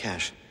address and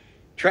cash.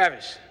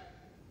 Travis.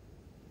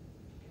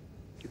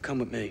 You come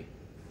with me.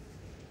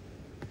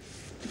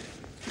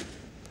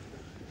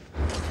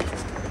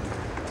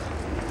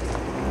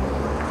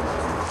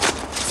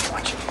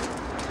 Watch it.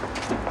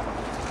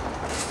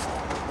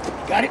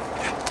 Got it?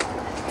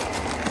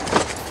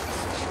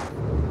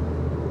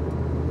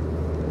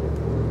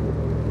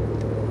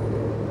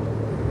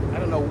 I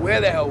don't know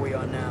where the hell we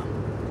are now.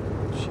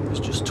 She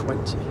was just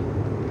 20.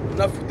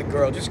 Enough with the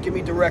girl. Just give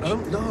me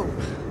directions. No.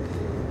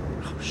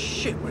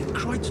 Shit, we're in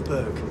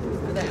Kreuzberg.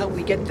 How the hell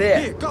we get there?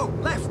 Here, go!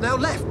 Left, now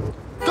left!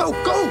 Go,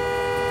 go!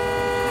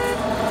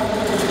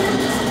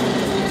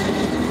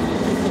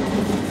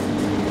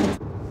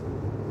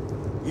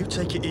 You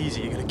take it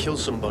easy, you're gonna kill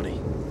somebody.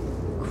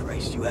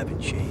 Christ, you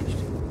haven't changed.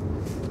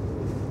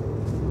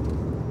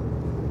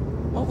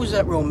 What was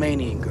that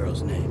Romanian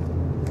girl's name?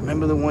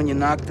 Remember the one you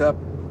knocked up?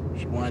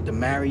 She wanted to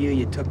marry you,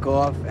 you took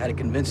off, had to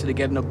convince her to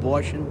get an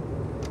abortion?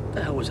 What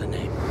the hell was her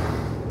name?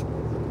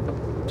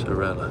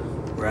 Torella.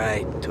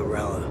 Right,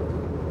 Torella.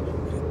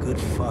 Good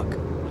fuck.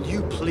 Will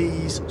you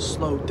please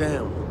slow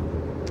down?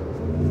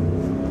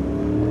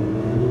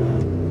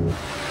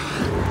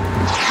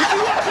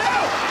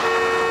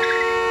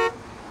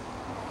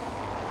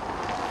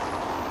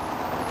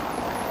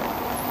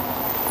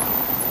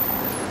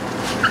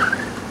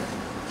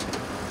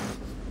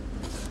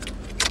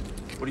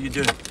 What are you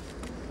doing?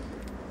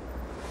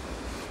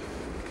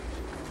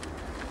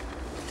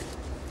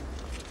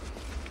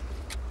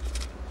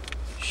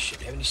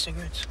 Shit, have any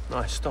cigarettes? No,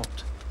 I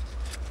stopped.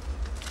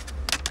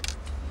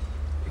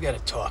 We gotta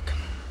talk.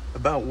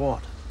 About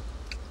what?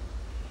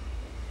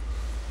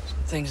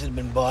 Some things that have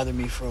been bothering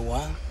me for a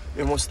while.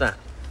 And what's that?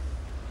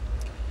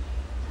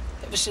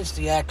 Ever since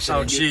the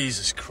accident. Oh,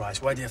 Jesus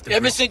Christ, why do you have to...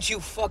 Ever since you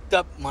fucked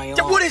up my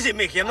arm. What is it,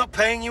 Mickey? I'm not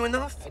paying you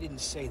enough? I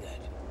didn't say that.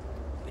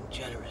 I've been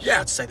generous.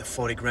 Yeah, I'd say the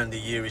 40 grand a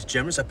year is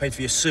generous. I paid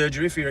for your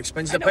surgery, for your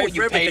expenses. I know paid what for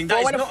you everything. paid for.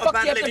 That Why is the not fuck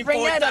about you have to living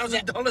bring that up?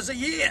 $40,000 a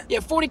year. Yeah,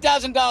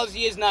 $40,000 a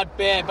year is not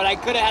bad, but I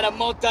could have had a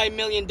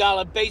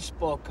multi-million-dollar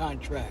baseball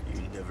contract.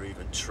 You never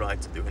even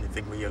tried to do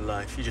anything with your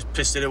life. You just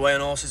pissed it away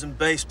on horses and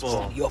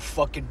baseball. It's your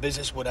fucking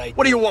business what I do.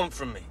 What do you want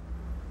from me?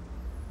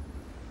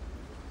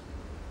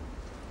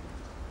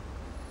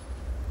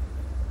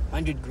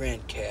 $100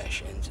 grand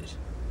cash ends it.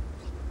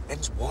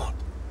 Ends what?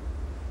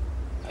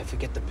 I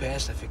forget the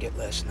past, I forget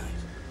last night.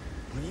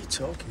 What are you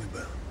talking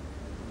about?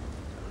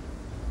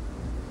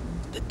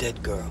 The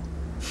dead girl.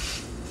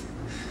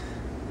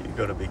 You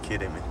gotta be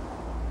kidding me.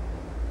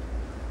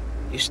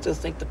 You still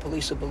think the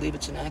police will believe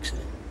it's an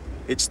accident?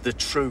 It's the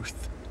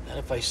truth. Not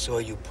if I saw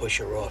you push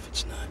her off,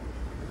 it's not.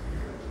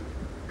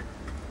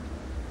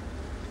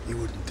 You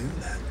wouldn't do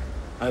that.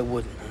 I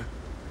wouldn't, huh?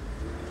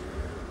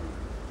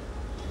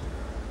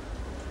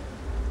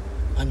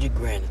 100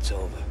 grand, it's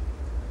over.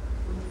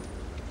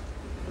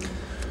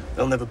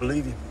 They'll never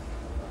believe you.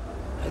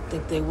 I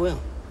think they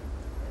will.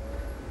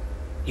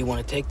 You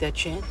want to take that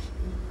chance?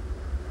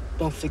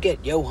 Don't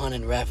forget, Johann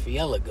and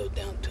Rafaella go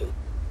down too.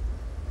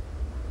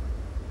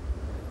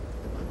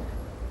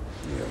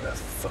 You're a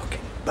fucking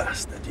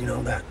bastard, you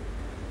know that?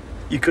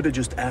 You could have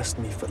just asked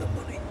me for the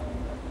money.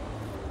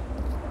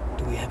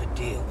 Do we have a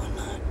deal or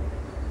not?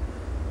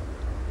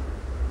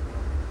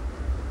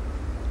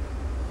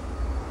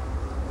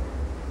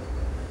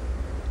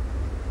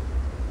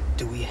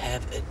 Do we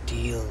have a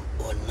deal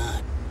or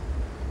not?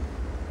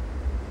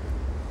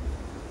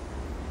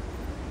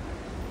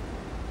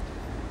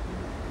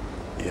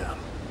 Yeah.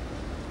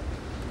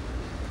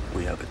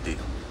 We have a deal.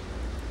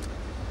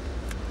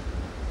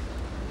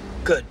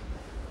 Good.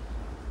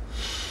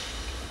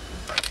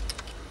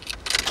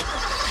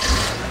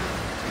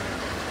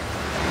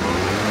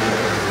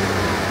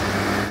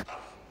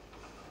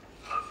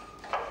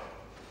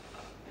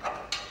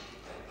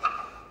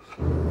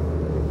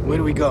 Where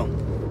do we go?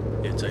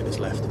 Yeah, take this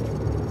left.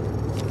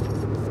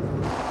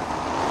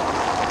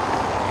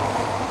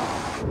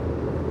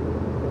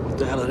 What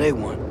the hell do they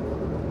want?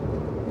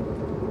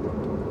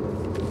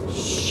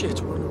 Shit,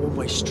 we're on a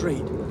one-way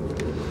street.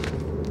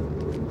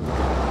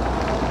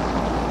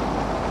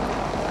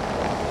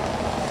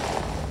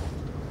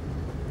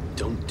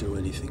 Don't do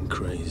anything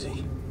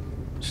crazy.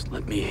 Just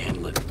let me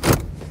handle it.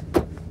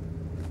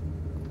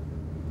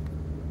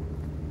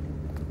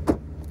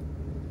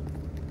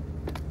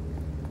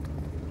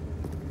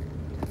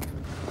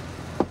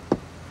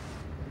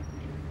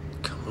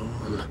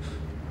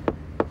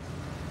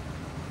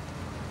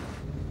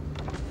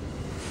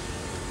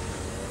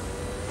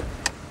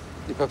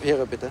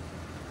 Papiere, bitte.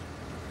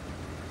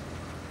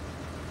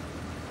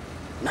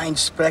 Nein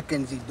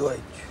sprechen Sie Deutsch.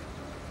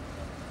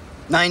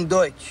 Nein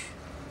Deutsch.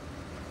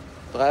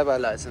 Driver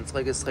license,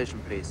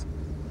 registration, please.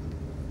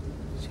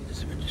 See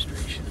this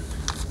registration.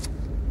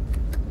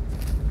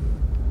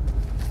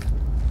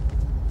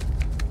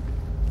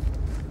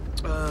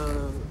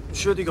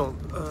 Entschuldigung,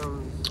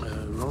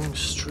 wrong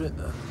street.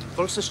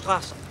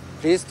 Volksstraße.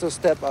 Please to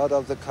step out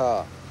of the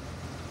car.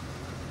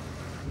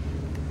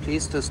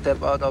 Please to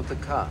step out of the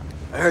car.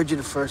 I heard you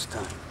the first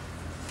time.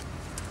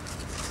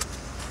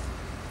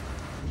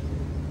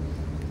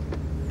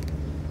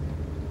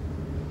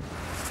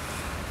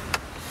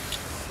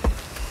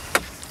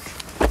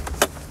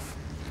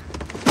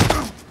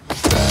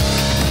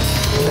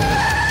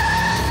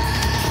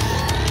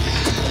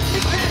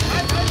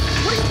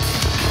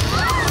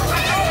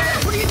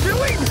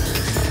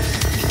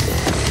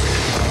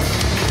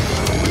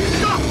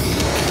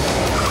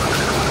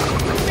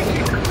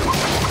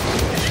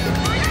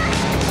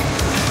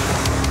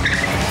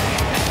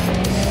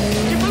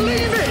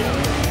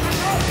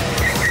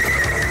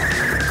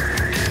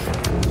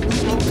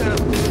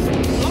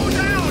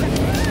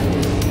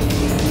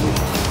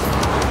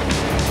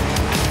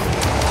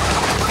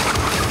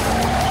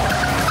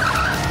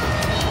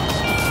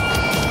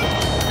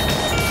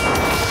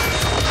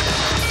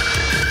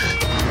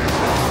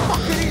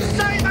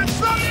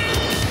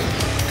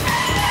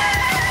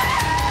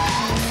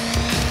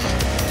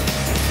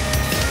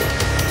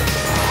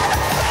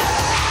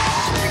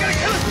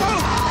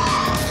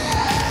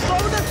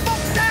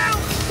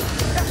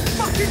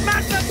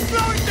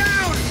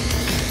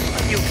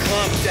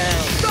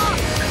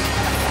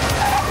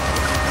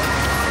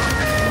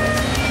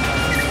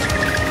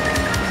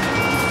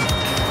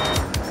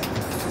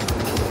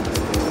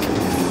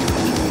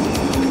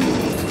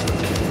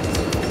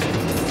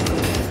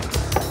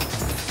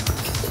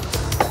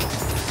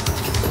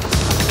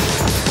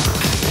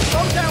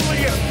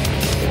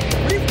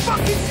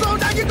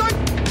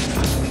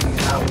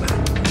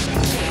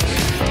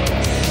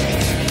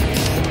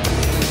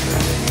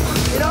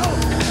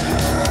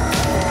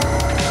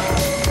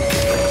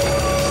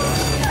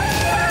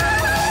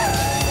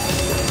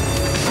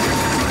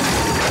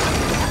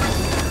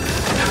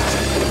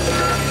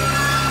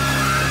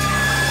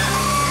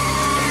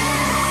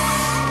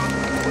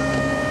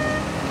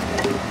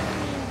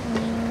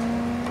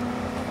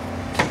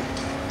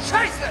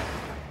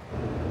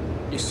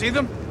 See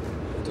them?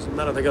 It doesn't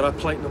matter, they got our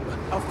plate number.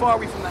 How far are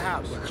we from the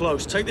house? We're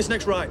close. Take this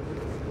next right.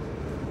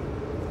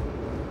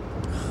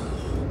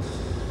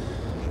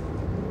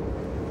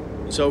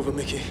 It's over,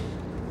 Mickey.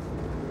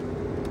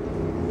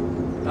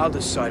 I'll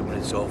decide when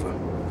it's over.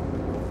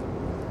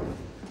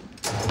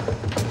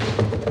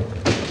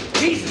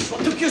 Jesus,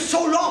 what took you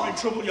so long? We're in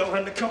trouble,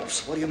 Johann, the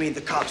cops. What do you mean,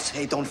 the cops?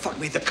 Hey, don't fuck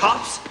me, the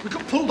cops? We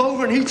got pulled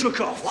over and he took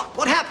off.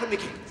 What happened,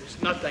 Mickey?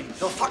 There's nothing.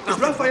 No, fuck Is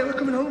nothing. Rafaella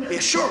coming home? Are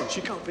you sure?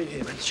 She can't be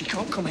here, man. She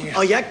can't come here.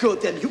 Oh, yeah,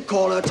 good. Then you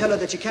call her, tell her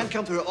that she can't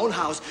come to her own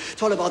house.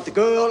 Tell her about the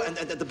girl and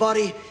the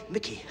body.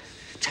 Mickey,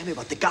 tell me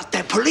about the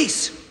goddamn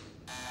police.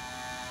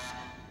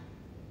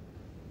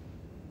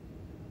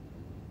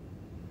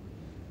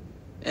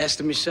 Ask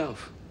them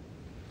yourself.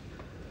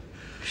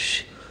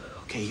 Shh.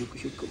 Okay, you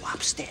go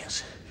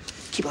upstairs.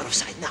 Keep out of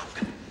sight now.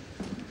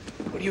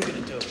 What are you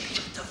gonna do?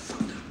 Shut the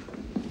fuck up.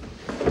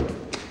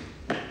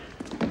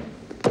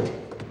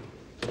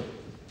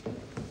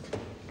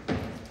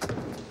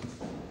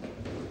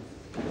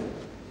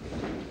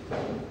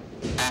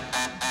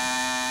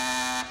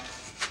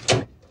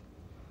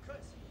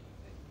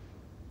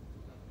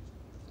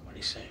 What do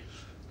you say?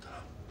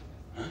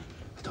 Huh?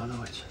 I don't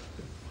know it.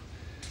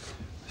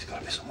 There's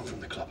gotta be someone from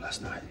the club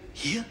last night.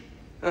 Here?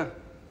 Huh?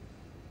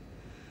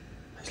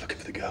 He's looking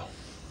for the girl.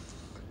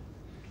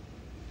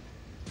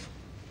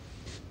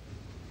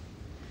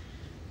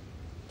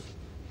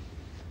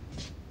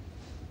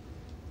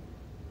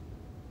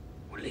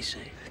 What did he say?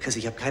 Chris,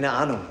 ich habe keine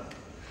Ahnung.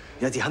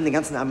 Ja, die haben den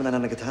ganzen Abend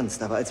miteinander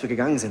getanzt, aber als wir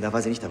gegangen sind, da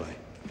war sie nicht dabei.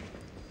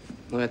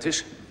 Neuer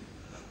Tisch?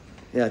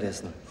 Ja, der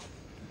ist neu.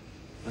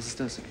 Was ist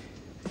das?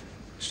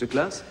 Stück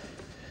Glas?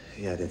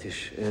 Ja, der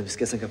Tisch ist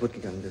gestern kaputt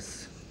gegangen,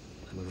 das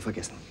haben wir wohl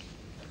vergessen.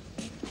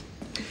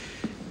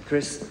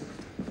 Chris.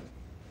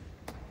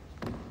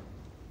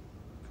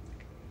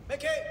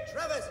 Mickey,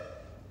 Travis!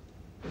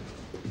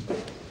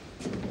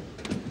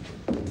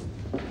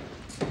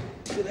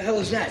 Who the hell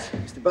is that?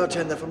 It's the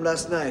bartender from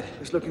last night.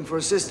 He's looking for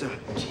his sister.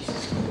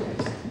 Jesus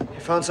Christ. He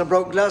found some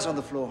broken glass on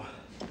the floor.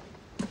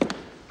 What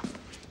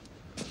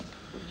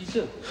did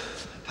you do?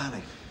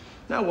 Panic.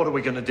 Now what are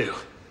we gonna do?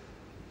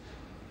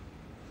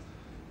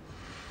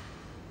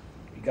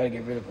 You gotta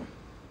get rid of him.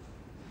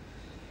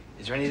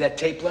 Is there any of that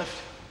tape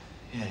left?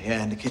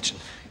 Yeah, in the kitchen.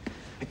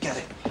 Get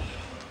it.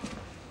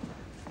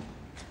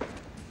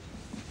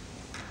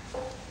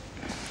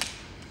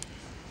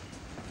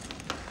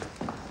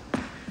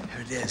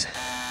 Here it is.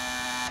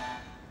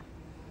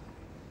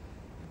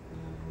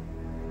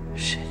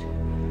 Shit.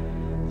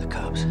 The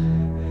cops.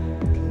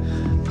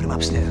 Put him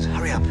upstairs.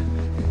 Hurry up.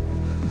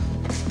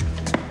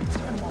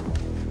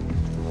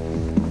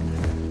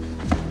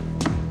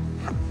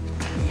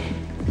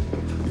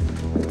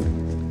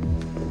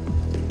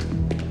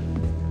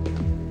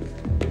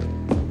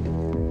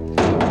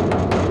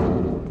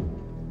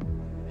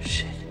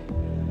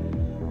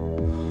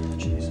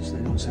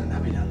 Sound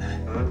happy down there.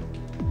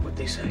 What'd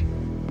they say?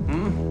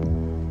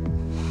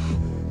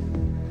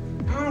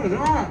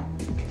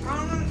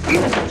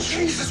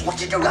 Jesus, what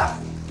did you do?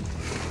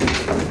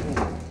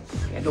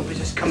 You had no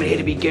business coming here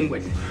to begin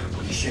with.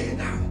 What are you saying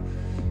now?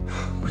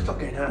 We're not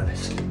getting out of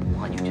this.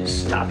 Why don't you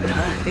just stop it,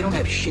 huh? They don't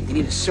have shit. They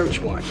need a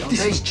search warrant, don't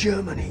This they? is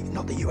Germany,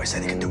 not the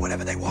USA. They can do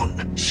whatever they want.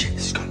 Shit,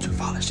 this has gone too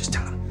far. Let's just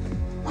tell them.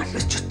 What?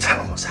 Let's just tell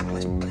them what's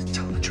happening. Let's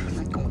tell them the truth.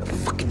 I'm not going to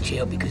fucking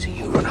jail because of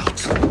you. Run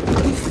out.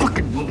 You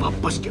fucking move, I'll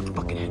bust your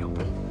fucking head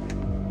open.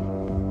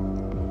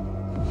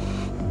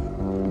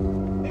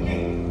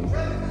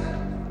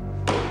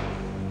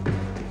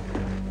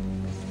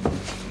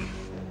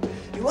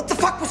 What the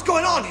fuck was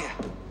going on here?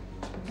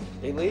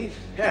 They leave?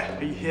 Yeah,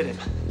 he hit him.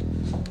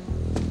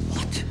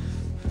 What?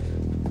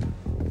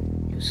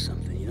 You're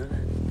something, you know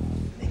that?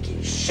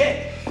 Mickey,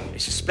 shit! They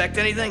suspect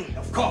anything?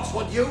 Of course,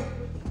 what you?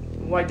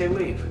 Why'd they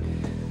leave?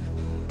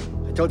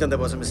 I told them there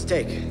was a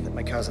mistake, that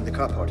my car's in the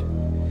carport.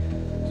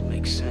 This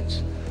makes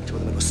sense. I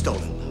told them it was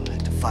stolen. I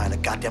had to file a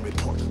goddamn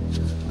report.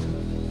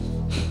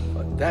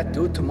 Fuck that,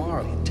 do it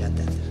tomorrow.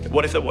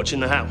 What if they're watching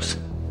the house?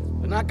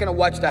 We're not gonna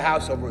watch the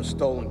house over a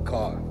stolen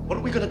car. What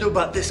are we gonna do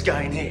about this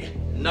guy in here?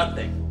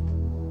 Nothing.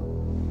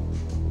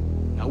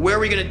 Now, where are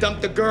we gonna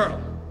dump the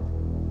girl?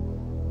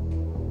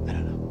 I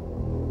don't know.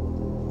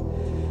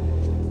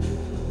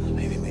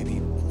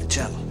 Maybe the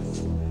channel.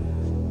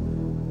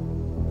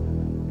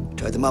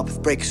 Tie them up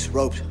with bricks,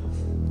 ropes.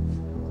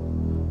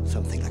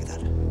 Something like that.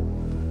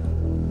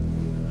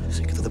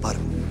 Sink it to the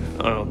bottom.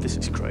 Oh, this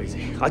is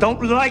crazy. I don't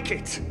like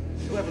it.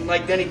 You haven't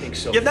liked anything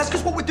so Yeah, that's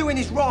because what we're doing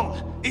is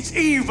wrong. It's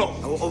evil.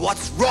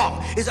 What's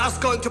wrong is us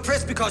going to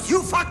prison because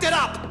you fucked it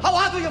up.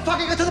 However, you're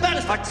fucking it to the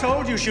banister. I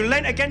told you, she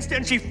leant against it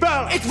and she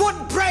fell. It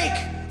wouldn't break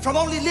from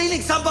only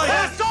leaning somebody.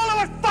 That's all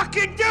I was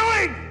fucking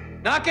doing!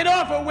 Knock it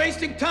off, we're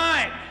wasting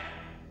time.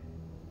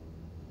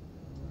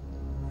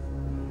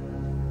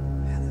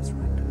 Yeah, that's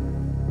right.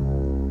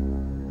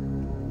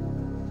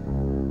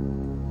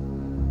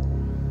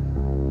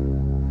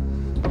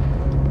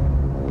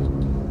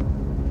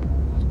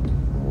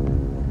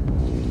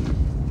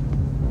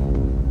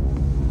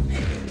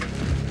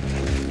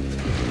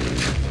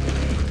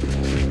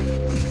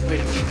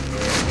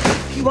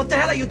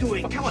 you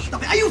doing? Come on,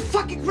 stop it. Are you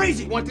fucking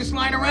crazy? Want this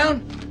lying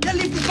around? Yeah,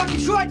 leave the fucking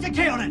shoe. I take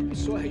care on it. I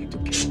saw how you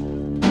took care.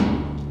 What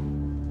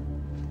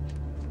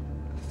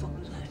the fuck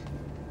was that?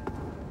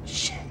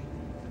 Shit.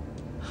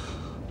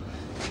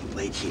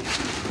 Wait here.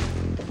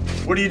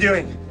 What are you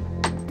doing?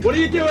 What are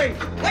you doing?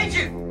 Wait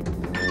here!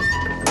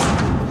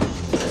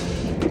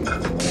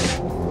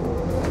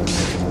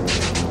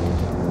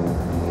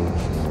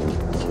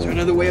 Is there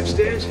another way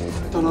upstairs?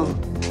 I don't know.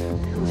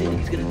 What do you think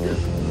he's gonna do?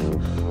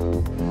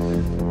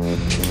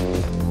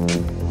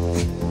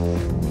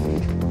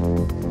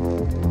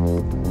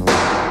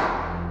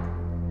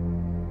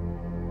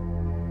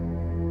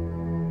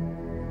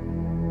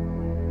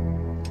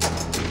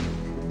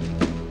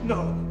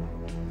 No.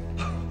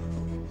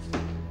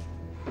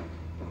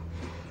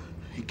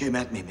 He came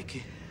at me,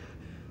 Mickey.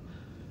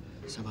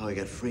 Somehow he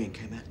got free and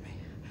came at me.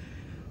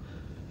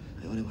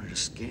 I only wanted to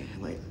scare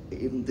him. I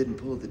even didn't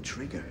pull the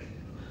trigger.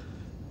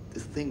 The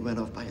thing went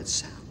off by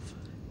itself.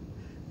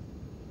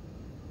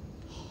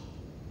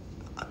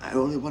 I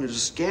only wanted to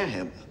scare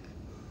him.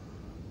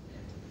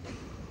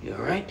 You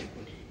all right?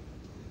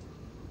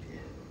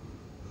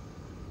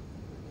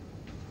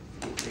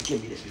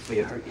 Give me this before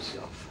you hurt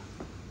yourself.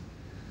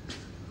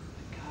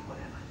 God,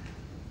 whatever.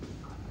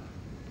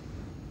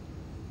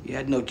 You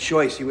had no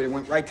choice. You would have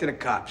went right to the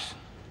cops.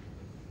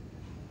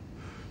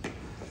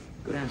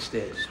 Go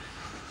downstairs.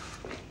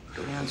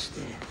 Go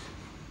downstairs.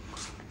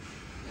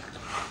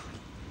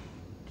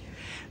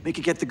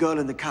 Mickey, get the girl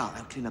in the car.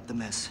 I'll clean up the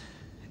mess.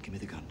 Give me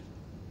the gun.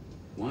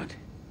 What?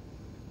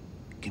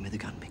 Give me the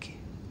gun, Mickey.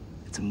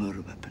 It's a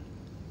murder weapon.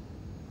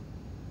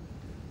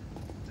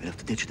 We'll have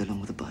to ditch it along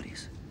with the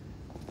bodies.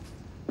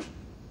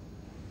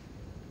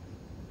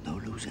 No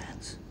loose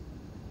ends.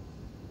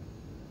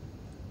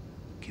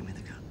 Give me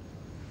the gun.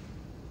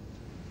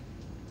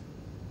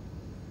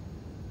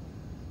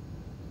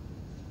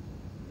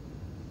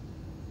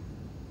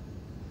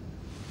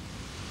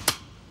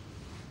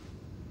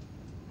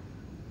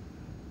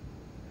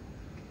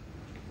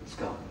 Let's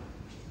go.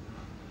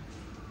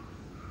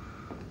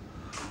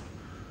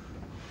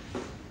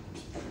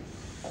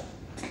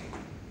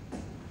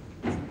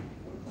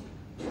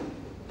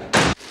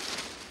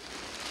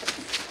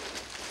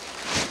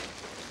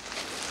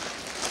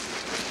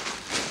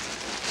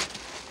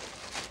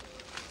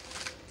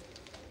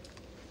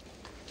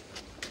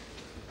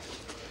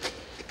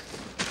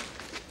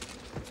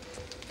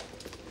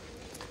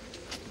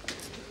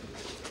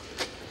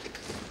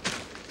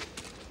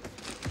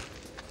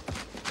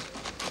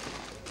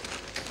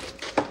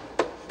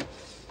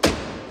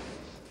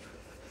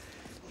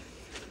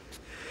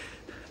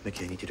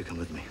 Mickey, I need you to come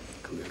with me.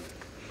 Come here.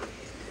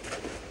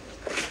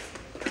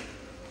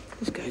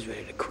 This guy's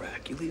ready to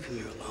crack. You leave him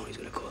here alone, he's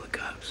gonna call the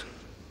cops.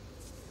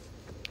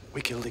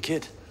 We killed a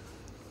kid.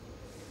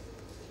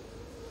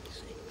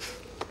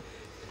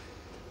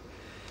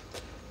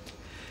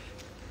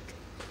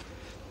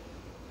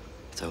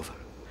 It's over.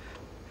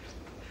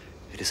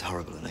 It is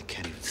horrible, and I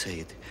can't even say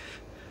it.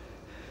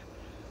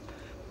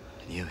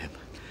 I knew him.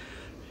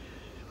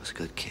 He was a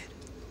good kid.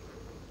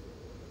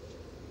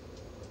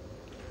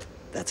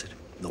 That's it.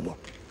 No more.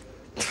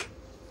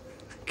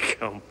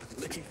 Can't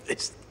believe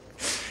this.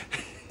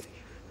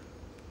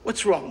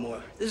 What's wrong,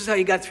 Moore? This is how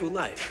you got through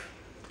life.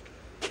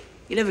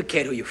 You never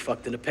cared who you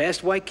fucked in the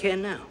past. Why care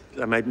now?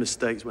 I made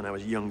mistakes when I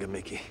was younger,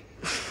 Mickey.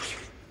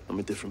 I'm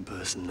a different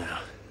person now.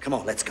 Come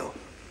on, let's go.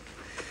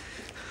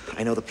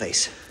 I know the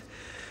place.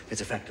 It's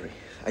a factory.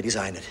 I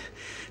designed it.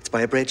 It's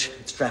by a bridge.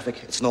 It's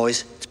traffic. It's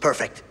noise. It's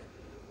perfect.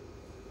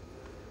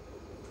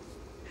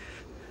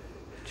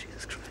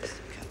 Jesus Christ,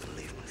 I can't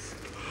believe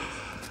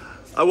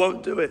myself. I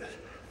won't do it.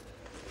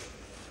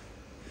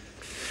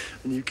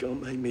 And you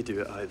can't make me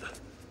do it either.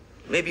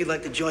 Maybe you'd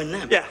like to join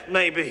them. Yeah,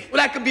 maybe.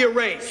 Well, that could be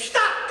arranged.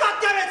 Stop!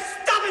 Goddammit!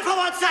 Stop it for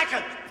 1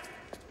 second!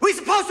 We're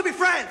supposed to be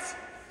friends!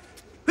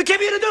 We came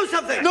here to do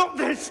something! Not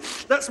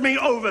this! That's me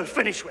over,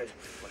 finished with.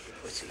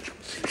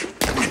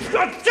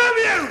 God damn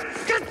you!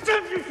 God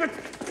damn you!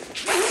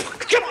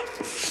 Come on!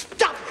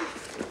 Stop!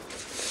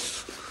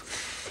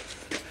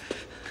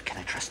 Can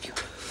I trust you?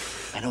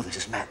 I know this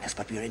is madness,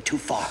 but we're in too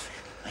far.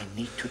 I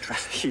need to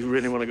trust you. You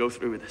really want to go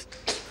through with this?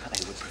 I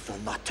would prefer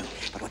not to,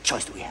 but what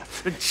choice do we have?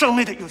 Then tell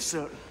me that you're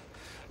certain.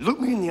 Look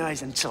me in the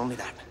eyes and tell me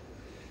that.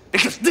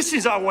 Because this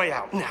is our way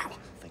out now.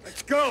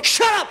 Let's go!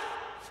 Shut up!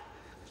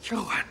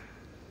 Johann,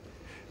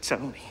 tell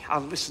me.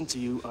 I'll listen to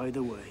you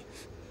either way.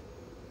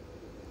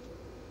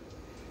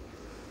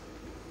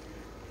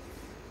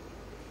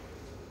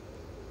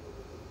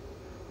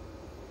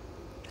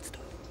 Let's do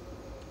it.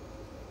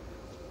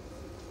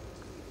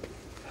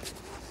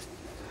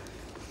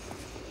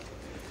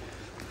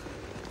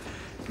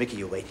 Mickey,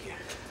 you wait here.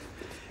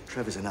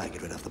 Travis and I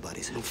get rid of the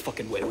bodies. No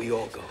fucking way, we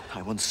all go.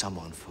 I want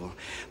someone for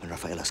when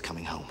Rafaella's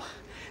coming home.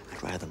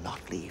 I'd rather not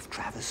leave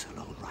Travis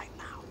alone right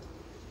now.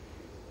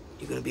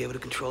 You gonna be able to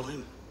control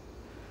him?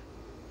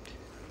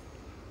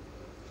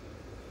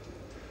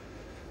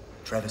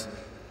 Travis,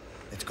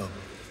 let's go.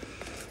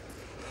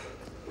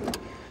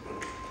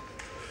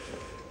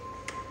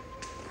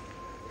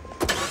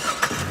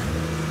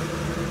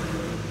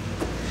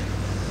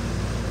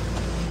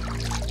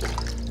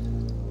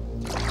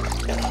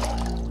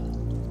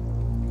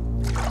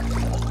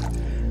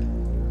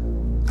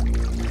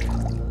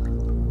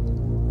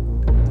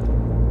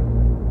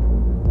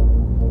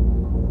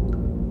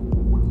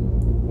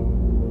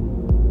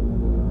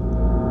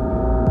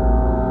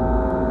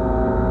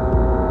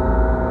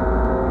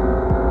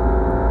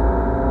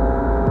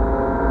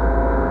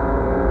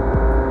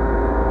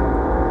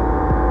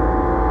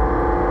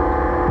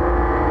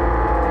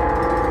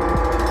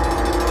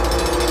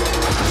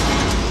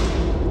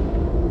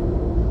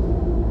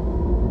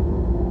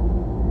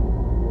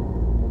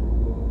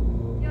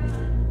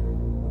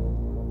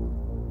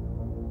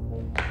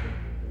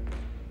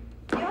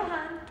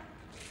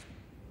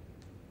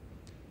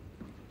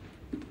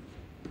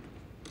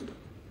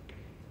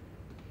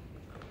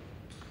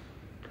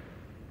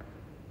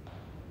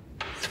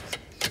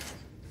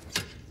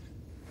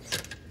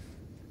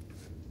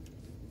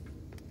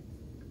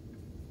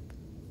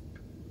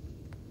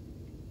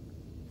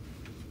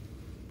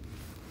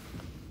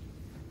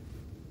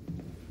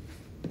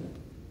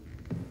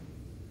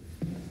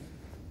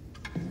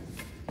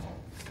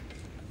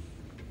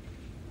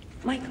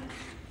 Michael,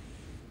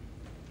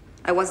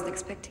 I wasn't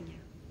expecting you.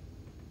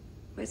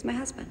 Where's my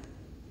husband?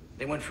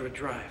 They went for a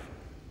drive.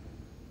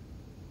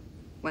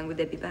 When would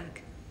they be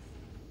back?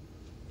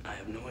 I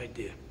have no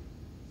idea.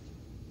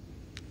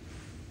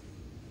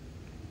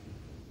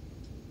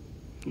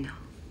 No.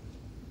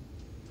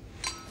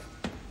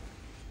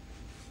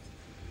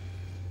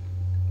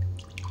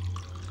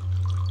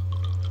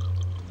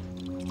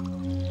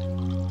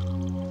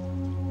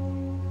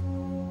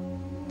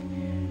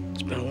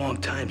 It's been a long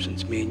time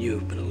since me and you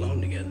have been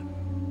alone together.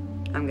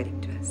 I'm getting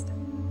dressed.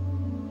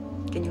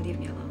 Can you leave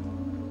me alone?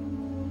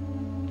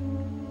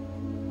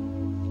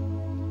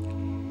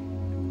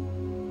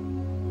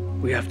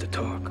 We have to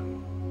talk.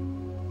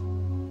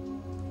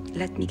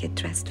 Let me get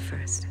dressed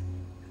first.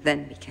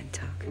 Then we can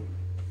talk.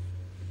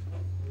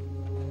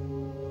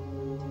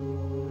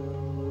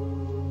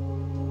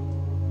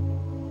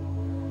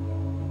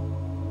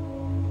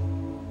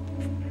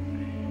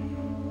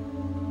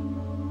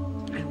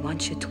 I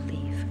want you to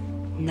leave.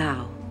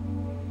 Now.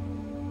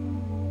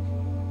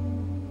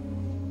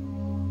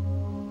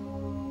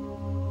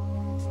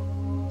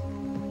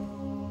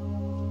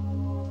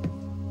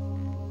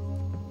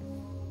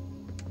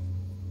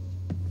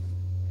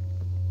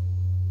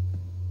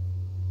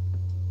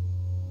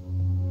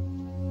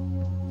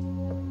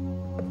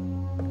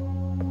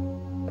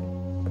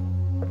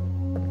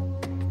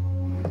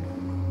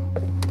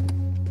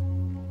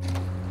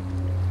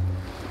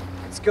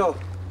 Go.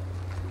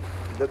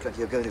 You look like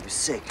you're going to be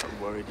sick.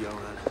 I'm worried,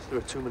 Johann. There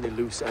are too many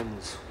loose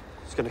ends.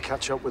 It's going to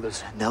catch up with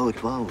us. No,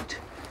 it won't.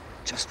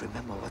 Just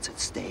remember what's at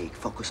stake.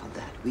 Focus on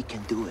that. We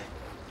can do it.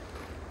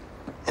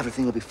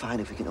 Everything will be fine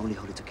if we can only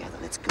hold it together.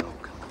 Let's go.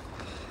 Come on.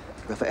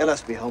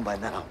 Rafaella's be home by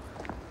now.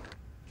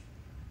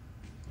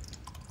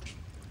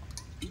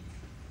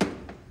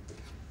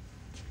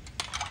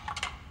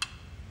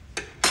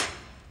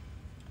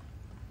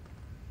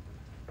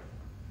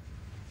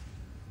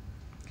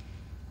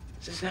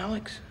 Is this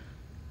Alex?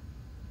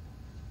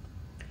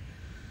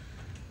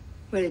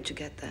 Where did you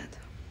get that?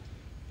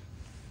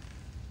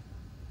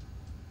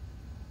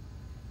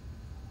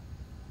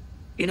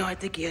 You know, I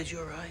think he has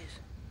your eyes.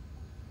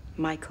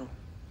 Michael,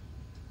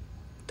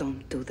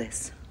 don't do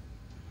this.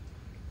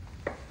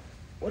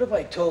 What if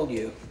I told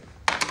you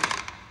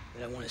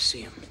that I want to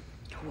see him?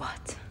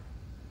 What?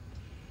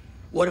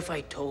 What if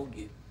I told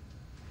you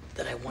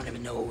that I want him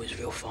to know who his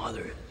real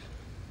father is?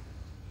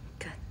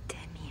 God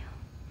damn you.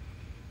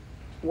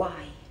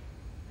 Why?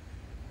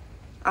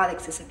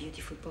 Alex is a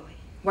beautiful boy.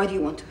 Why do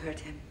you want to hurt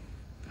him?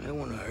 I don't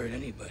want to hurt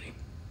anybody.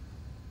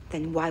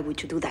 Then why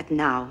would you do that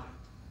now?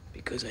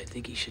 Because I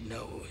think he should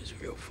know who his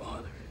real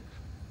father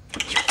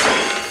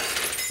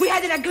is. We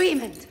had an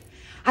agreement.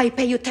 I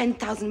pay you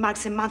 10,000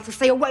 marks a month to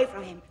stay away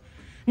from him,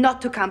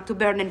 not to come to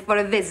Vernon for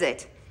a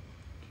visit.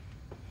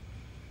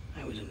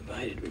 I was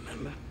invited,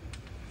 remember?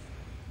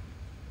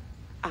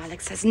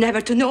 Alex has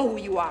never to know who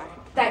you are.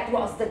 That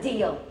was the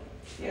deal.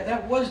 Yeah,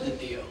 that was the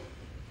deal.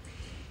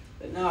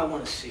 But now I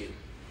want to see him.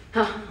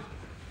 Huh?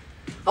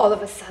 All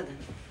of a sudden,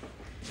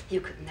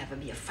 you could never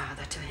be a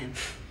father to him.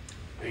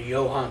 And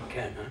Johann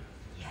can, huh?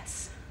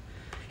 Yes.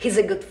 He's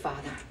a good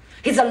father.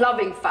 He's a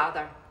loving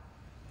father.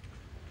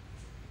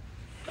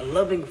 A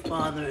loving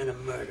father and a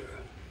murderer.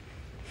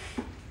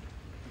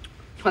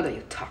 What are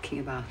you talking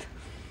about?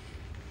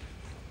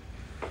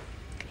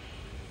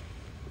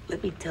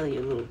 Let me tell you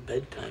a little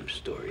bedtime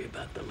story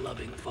about the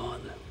loving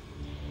father.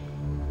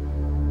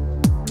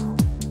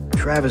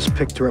 Travis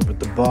picked her up at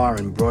the bar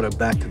and brought her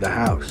back to the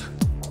house.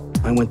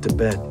 I went to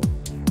bed.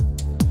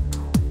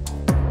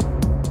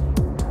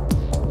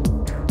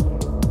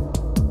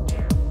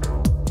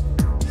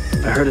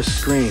 I heard a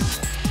scream.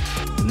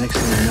 The next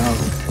thing I know,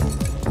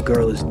 the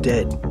girl is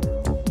dead,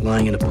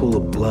 lying in a pool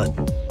of blood.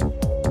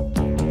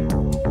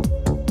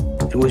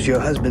 It was your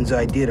husband's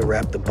idea to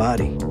wrap the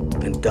body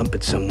and dump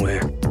it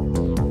somewhere.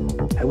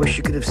 I wish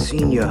you could have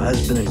seen your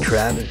husband and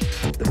Travis,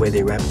 the way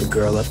they wrapped the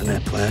girl up in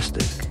that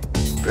plastic.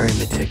 Very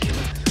meticulous.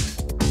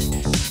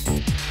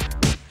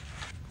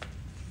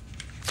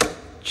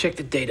 Check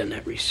the date on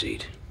that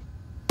receipt.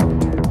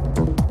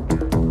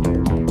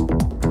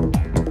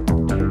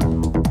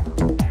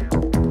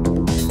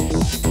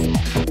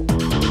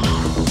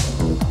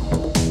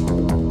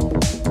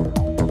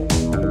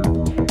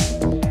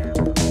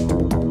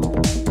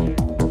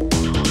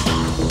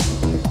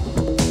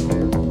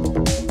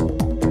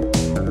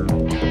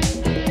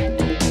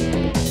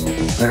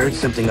 I heard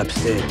something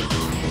upstairs.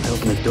 I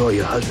opened the door,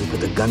 your husband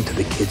put the gun to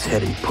the kid's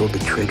head and pulled the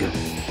trigger.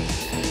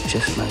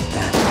 Just like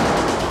that.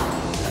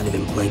 Not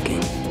even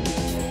blinking.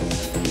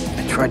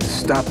 I tried to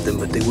stop them,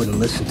 but they wouldn't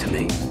listen to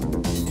me.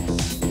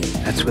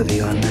 That's where they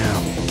are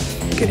now,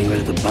 getting rid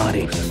of the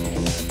bodies.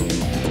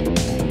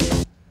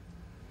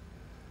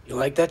 You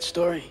like that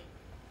story?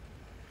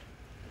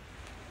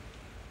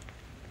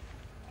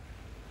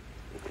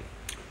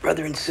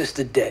 Brother and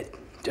sister dead,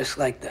 just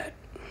like that.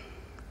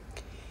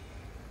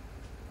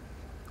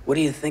 What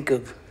do you think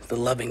of the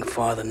loving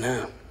father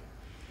now?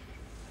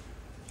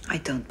 I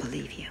don't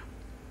believe you.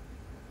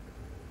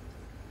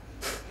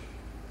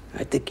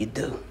 I think you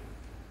do.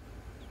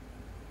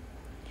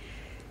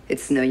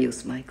 It's no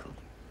use, Michael.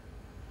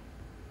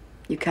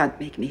 You can't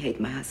make me hate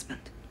my husband.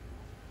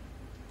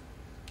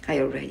 I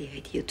already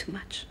hate you too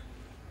much.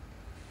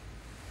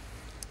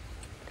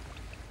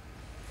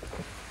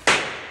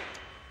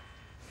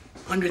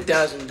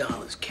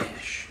 $100,000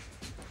 cash.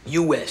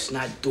 U.S.,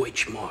 not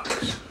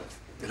Deutschmarks.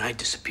 And I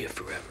disappear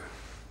forever.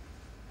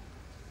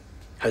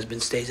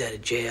 Husband stays out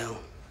of jail.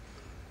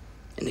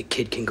 And the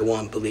kid can go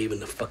on believing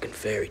the fucking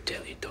fairy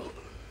tale you told him.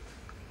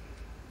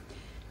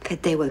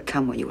 That day will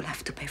come when you will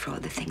have to pay for all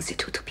the things you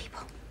do to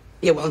people.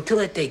 Yeah, well, until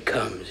that day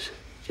comes,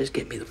 just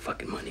get me the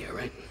fucking money, all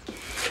right?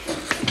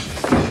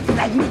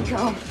 Let me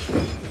go.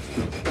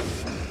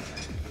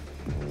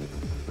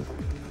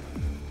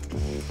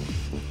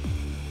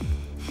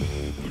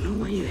 You know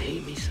why you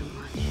hate me so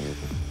much?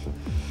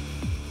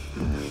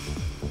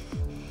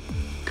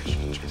 Because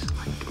you're just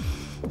like me.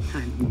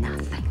 I'm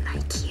nothing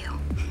like you.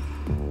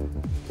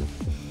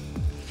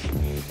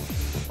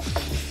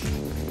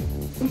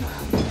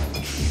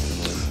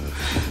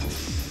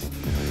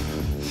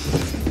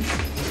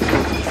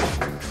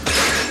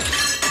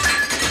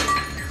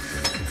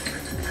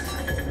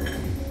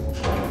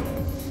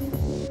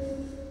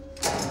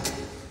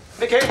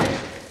 Vicky!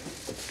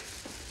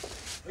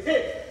 Vicky!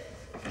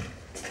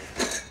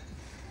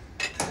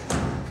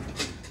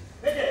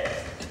 Vicky!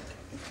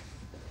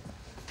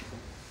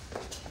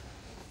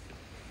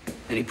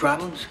 Any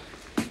problems?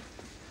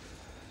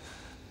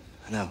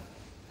 No,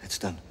 it's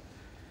done.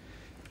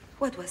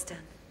 What was done?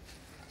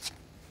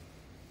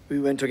 We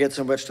went to get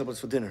some vegetables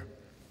for dinner.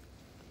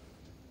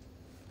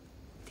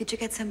 Did you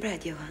get some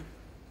bread, Johann?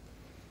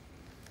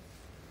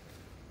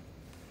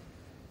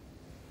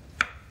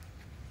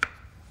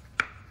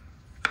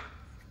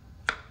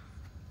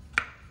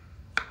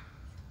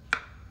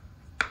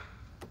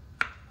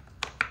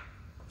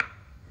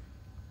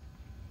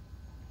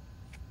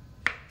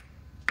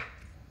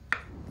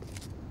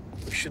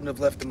 We shouldn't have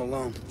left him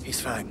alone. He's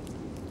fine.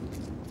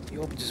 If he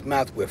opens his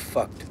mouth, we're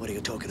fucked. What are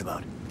you talking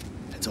about?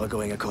 It's all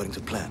going according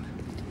to plan.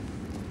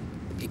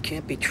 He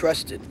can't be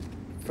trusted.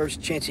 First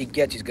chance he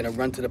gets, he's gonna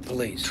run to the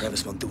police.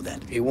 Travis won't do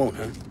that. He won't,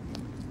 huh?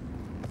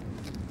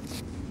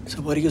 So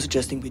what are you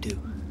suggesting we do?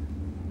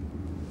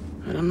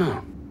 I don't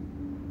know.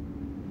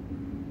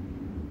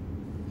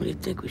 What do you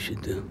think we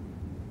should do?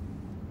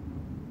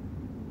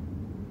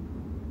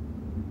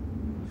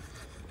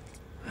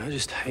 I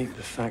just hate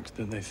the fact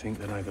that they think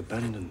that I've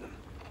abandoned them.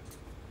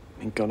 I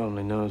mean, God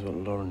only knows what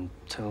Lauren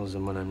tells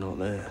them when I'm not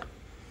there.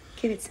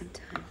 Give it some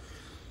time.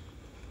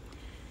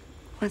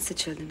 Once the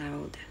children are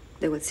older,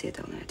 they will see it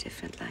all in a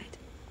different light.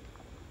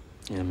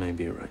 Yeah,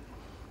 maybe you're right.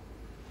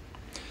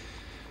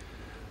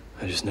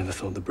 I just never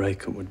thought the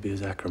breakup would be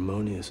as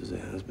acrimonious as it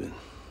has been.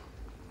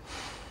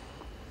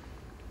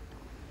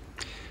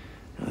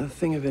 The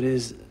thing of it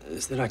is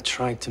that I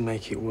tried to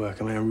make it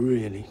work. I mean, I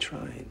really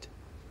tried.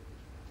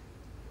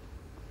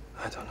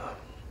 I don't know.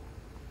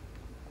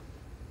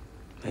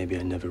 Maybe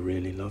I never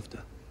really loved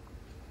her.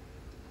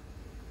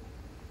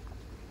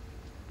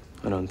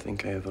 I don't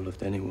think I ever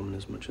loved anyone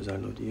as much as I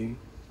loved you.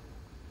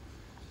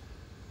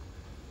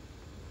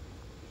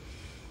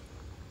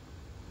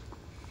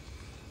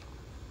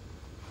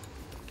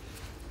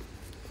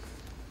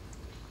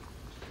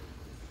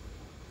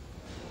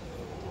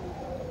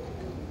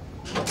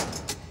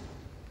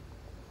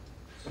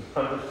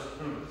 So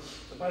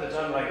by the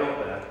time I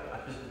got there,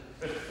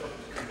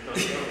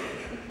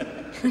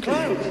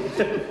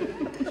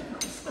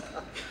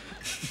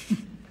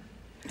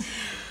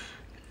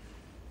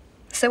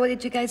 So what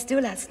did you guys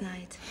do last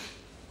night?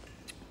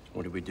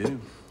 What did we do?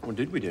 What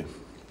did we do?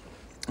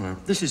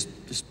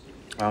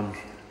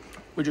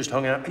 We just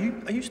hung out.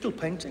 Are you still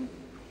painting?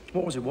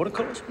 What was it,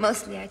 watercolors?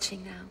 Mostly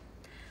etching now.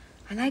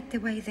 I like the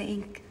way the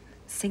ink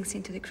sinks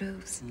into the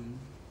grooves.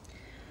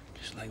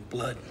 Just like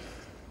blood.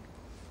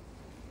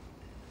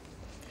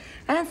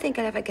 I don't think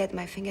I'll ever get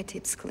my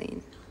fingertips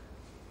clean.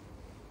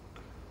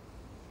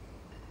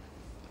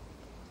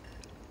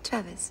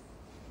 Travis,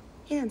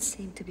 you don't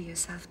seem to be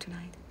yourself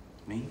tonight.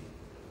 Me?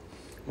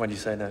 Why do you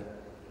say that?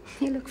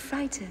 You look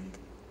frightened.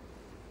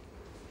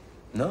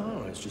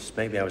 No, it's just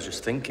maybe I was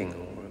just thinking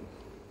or...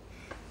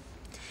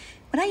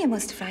 What are you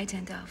most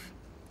frightened of?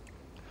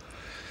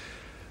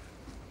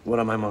 What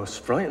am I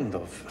most frightened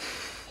of?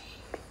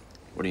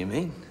 What do you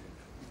mean?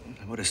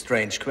 What a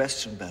strange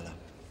question, Bella.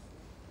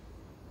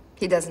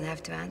 He doesn't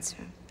have to answer.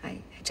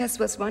 I just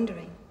was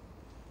wondering.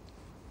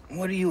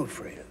 What are you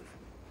afraid of?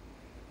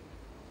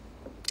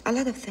 A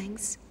lot of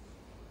things.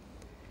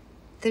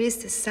 There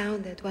is the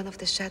sound that one of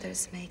the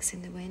shutters makes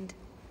in the wind.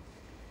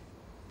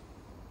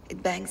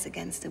 It bangs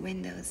against the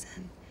windows,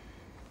 and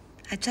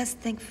I just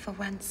think for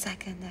 1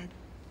 second that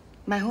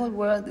my whole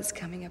world is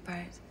coming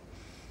apart.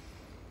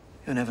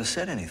 You never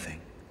said anything.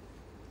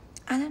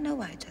 I don't know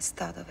why I just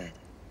thought of it.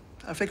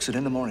 I'll fix it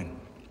in the morning.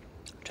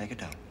 Take it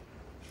down.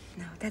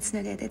 No, that's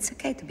not it. It's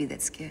okay to be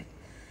that scared.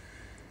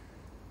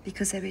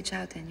 Because I reach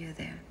out and you're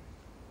there.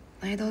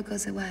 And it all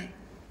goes away.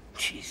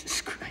 Jesus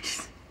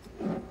Christ.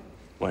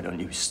 Why don't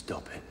you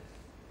stop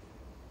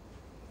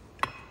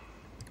it?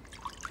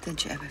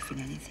 Don't you ever feel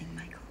anything,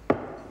 Michael?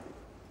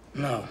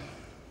 No.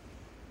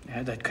 I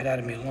had that cut out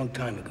of me a long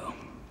time ago.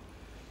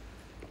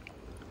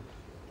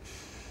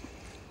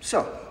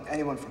 So,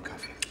 anyone for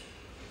coffee?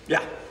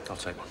 Yeah, I'll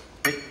take one.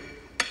 Hey.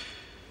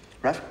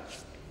 Raf?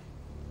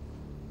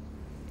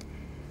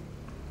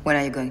 When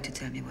are you going to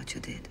tell me what you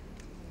did?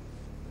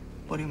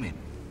 What do you mean?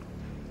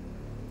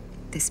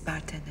 This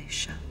bartender is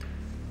shot.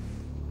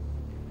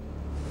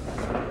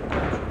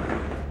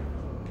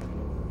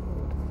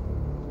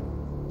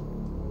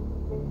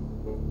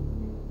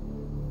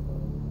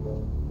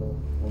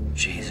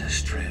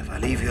 Jesus, Trev, I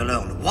leave you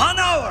alone. 1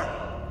 hour!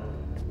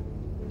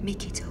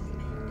 Mickey told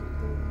me.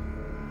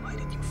 Why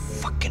did you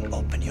fucking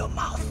open your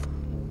mouth?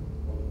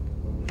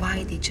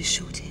 Why did you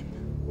shoot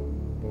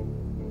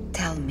him?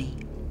 Tell me.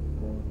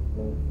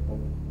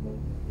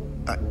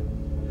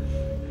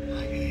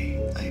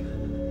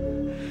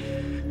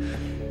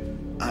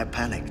 I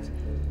panicked.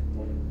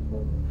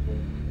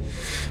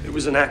 It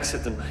was an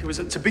accident.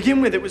 To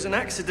begin with, it was an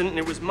accident, and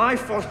it was my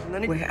fault, and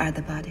then it... Where are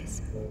the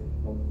bodies?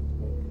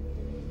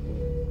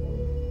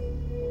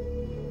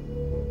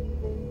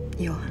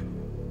 Johann,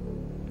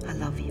 I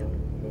love you.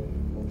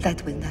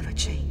 That will never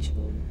change.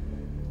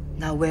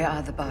 Now, where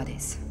are the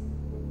bodies?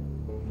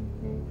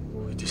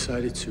 We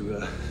decided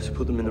to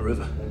put them in the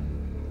river.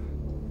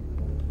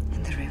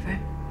 In the river?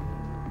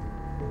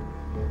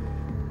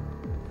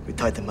 We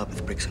tied them up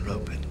with bricks and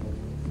rope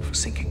for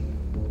sinking.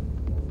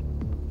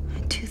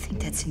 Do you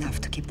think that's enough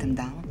to keep them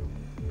down?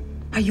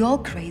 Are you all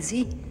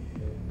crazy?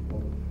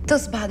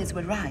 Those bodies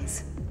will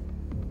rise.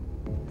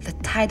 The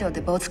tide of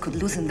the boats could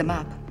loosen them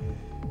up.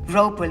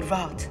 Rope will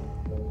rot.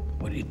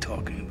 What are you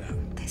talking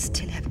about? They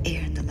still have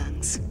air in the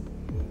lungs.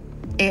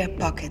 Air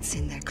pockets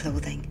in their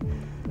clothing.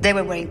 They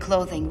were wearing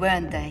clothing,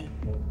 weren't they?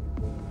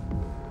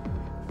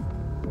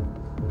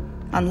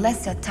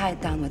 Unless they're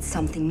tied down with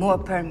something more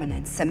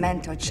permanent,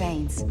 cement or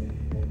chains,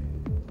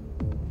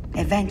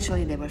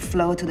 eventually they will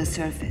flow to the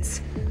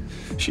surface.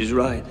 She's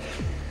right.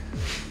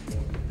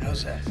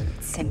 How's that?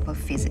 Simple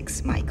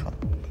physics, Michael.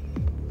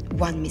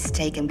 One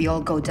mistake and we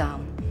all go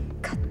down.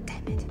 God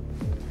damn it.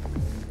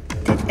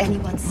 Did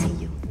anyone see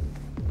you?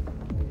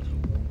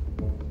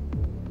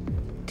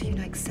 Do you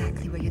know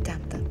exactly where you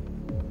dumped them?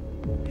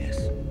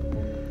 Yes.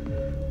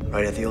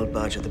 Right at the old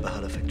barge at the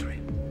Bahala factory.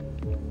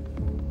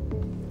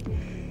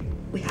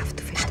 We have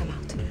to fish them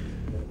out.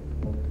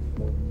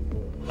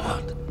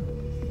 What?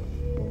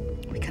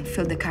 We can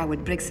fill the car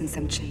with bricks and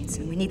some chains,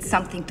 and we need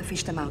something to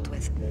fish them out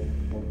with.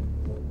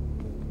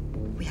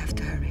 We have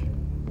to hurry.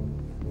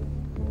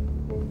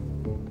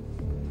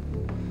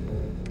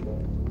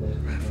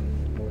 Raf,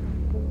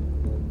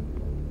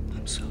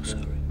 I'm so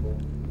sorry.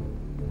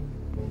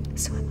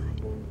 So am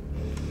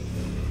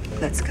I.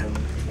 Let's go.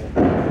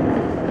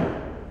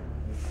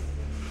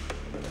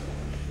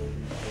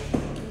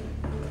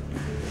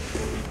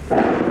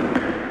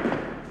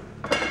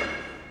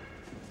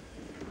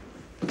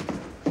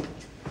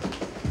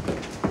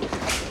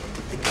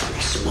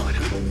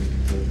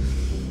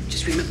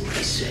 Just remember what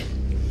I said.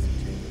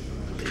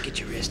 You better get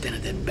your ass down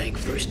at that bank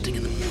first thing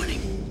in the morning.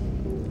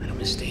 I don't want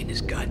to stay in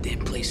this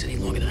goddamn place any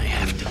longer than I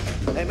have to.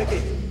 Hey,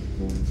 Mickey.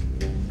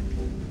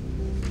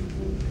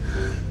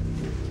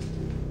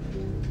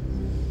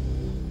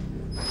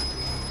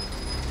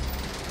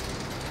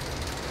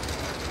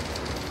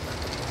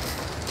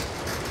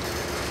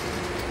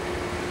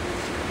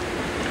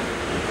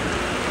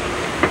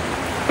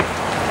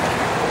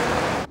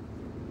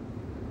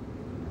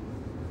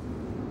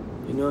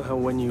 You know how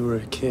when you were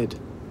a kid,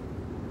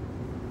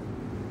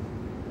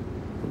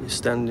 when you're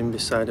standing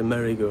beside a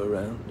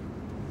merry-go-round,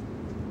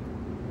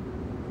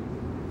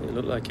 it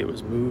looked like it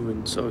was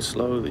moving so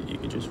slow that you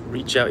could just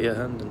reach out your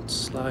hand and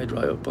slide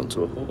right up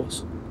onto a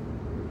horse.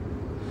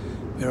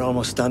 We're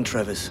almost done,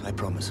 Travis, I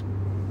promise.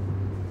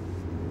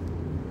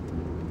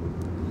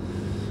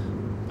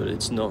 But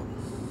it's not.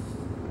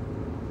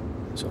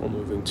 It's all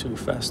moving too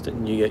fast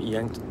and you get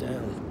yanked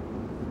down.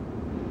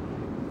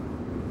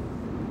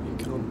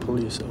 You can't pull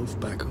yourself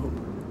back up.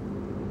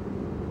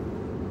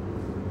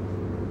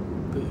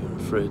 But you're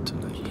afraid to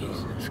let go.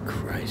 Jesus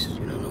Christ,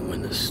 you don't know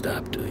when to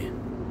stop, do you?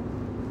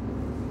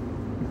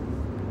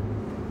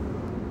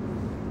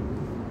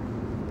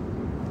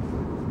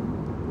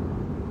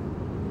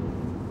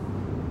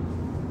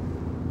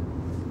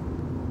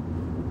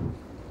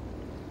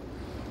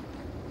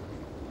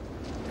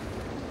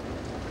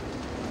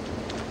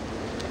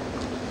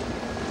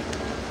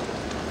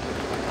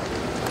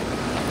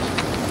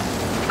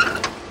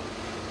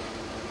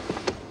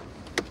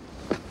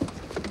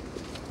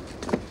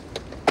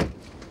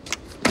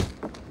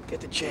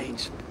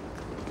 Chains.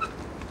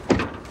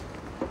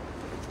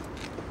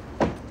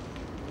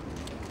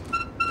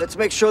 Let's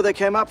make sure they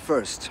came up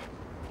first.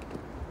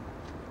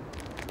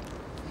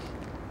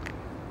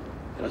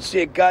 I don't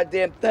see a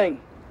goddamn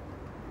thing.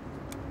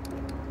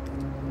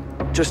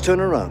 Just turn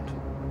around.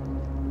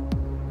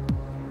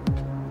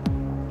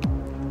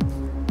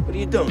 What are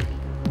you doing?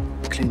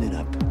 Cleaning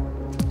up.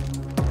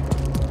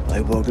 I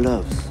wore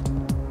gloves.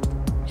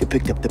 You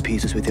picked up the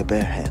pieces with your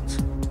bare hands.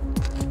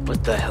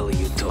 What the hell are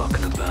you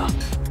talking about?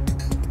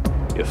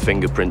 Your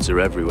fingerprints are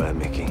everywhere,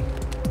 Mickey.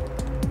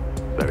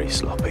 Very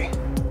sloppy.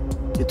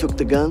 You took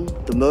the gun,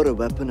 the murder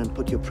weapon, and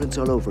put your prints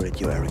all over it,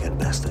 you arrogant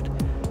bastard.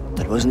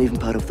 That wasn't even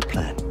part of the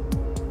plan.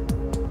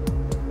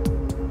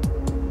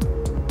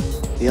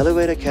 The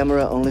elevator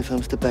camera only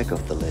films the back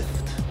of the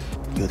lift.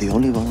 You're the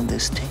only one on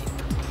this tape.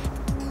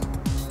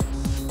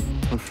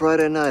 On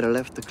Friday night, I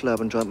left the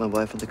club and dropped my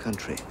wife in the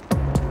country.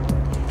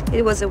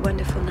 It was a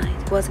wonderful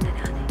night, wasn't it,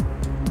 honey?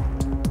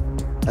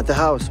 At the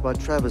house, while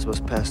Travis was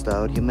passed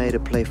out, you made a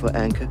play for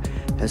Anchor,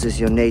 as is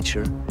your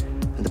nature,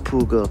 and the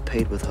poor girl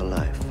paid with her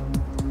life.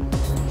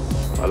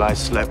 While I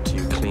slept,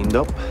 you cleaned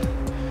up,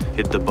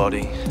 hid the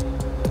body,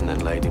 and then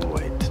laid in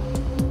wait.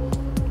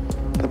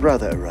 A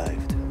brother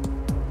arrived.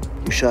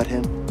 You shot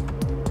him,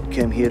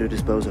 came here to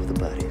dispose of the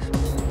bodies.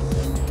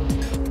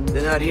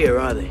 They're not here,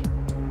 are they?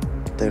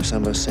 They're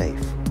somewhere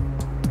safe.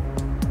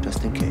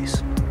 Just in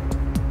case.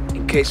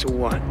 In case of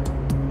what?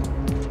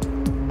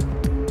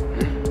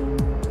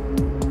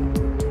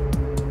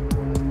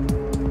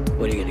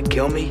 What, are you gonna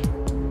kill me?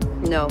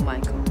 No,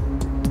 Michael.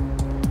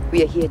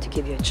 We are here to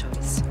give you a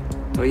choice.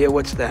 Oh yeah,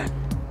 what's that?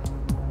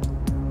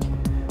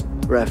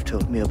 Raph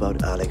told me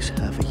about Alex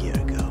half a year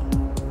ago.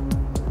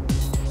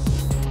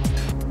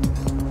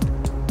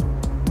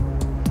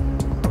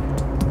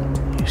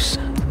 You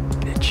son of a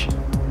bitch.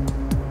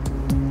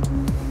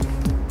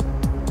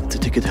 It's a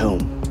ticket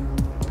home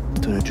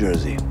to New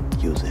Jersey.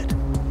 Use it.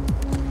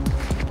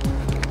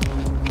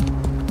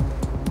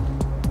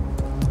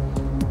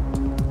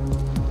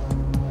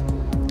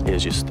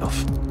 Here's your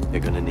stuff.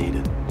 You're gonna need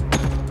it.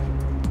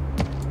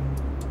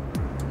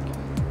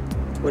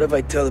 What if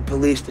I tell the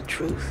police the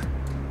truth?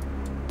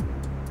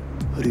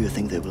 Who do you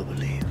think they will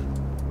believe?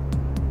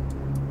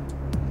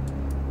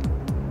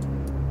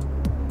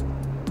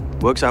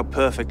 Works out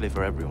perfectly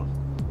for everyone.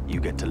 You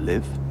get to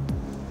live,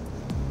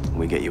 and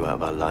we get you out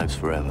of our lives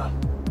forever.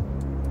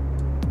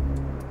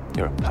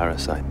 You're a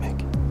parasite,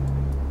 Mick.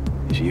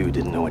 It's you who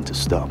didn't know when to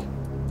stop.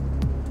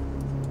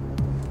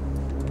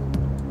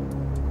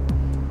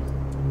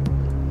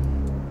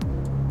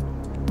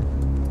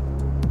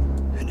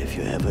 And if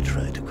you ever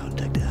try to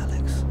contact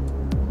Alex,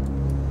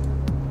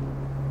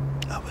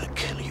 I will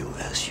kill you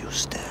as you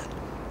stand.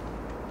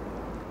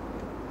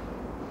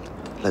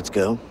 Let's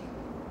go.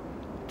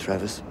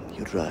 Travis,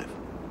 you drive.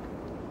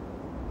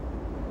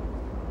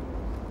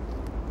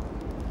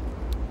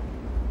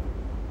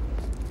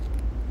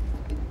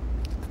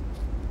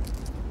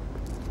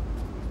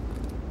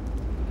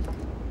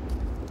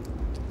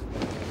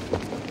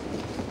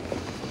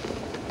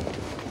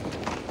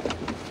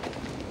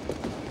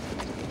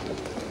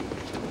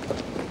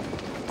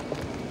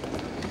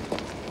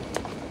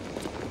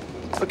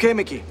 Okay,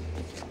 Mickey.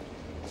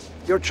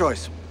 Your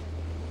choice.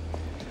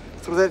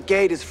 Through that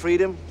gate is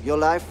freedom, your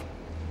life,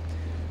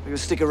 or you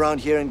stick around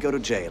here and go to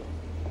jail.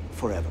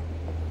 Forever.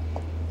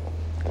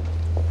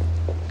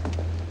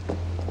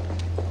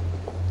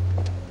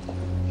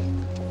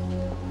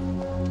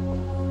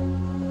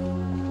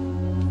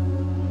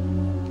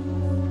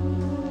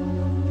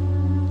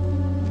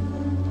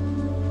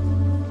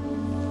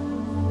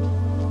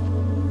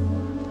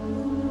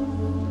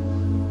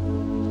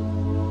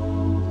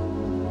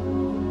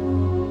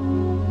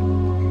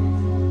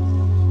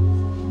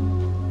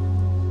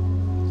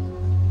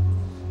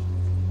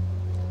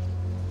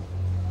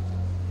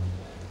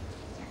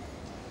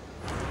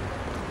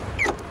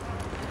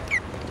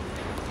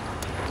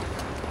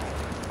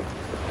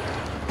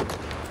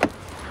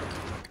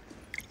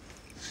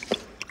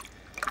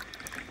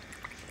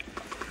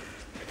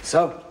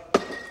 So?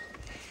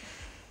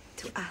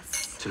 To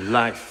us. To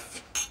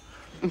life.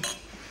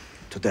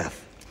 To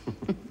death.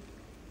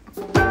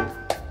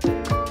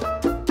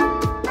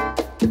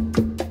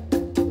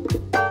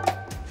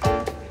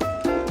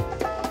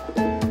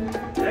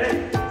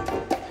 Hey,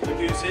 look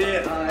who's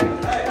here.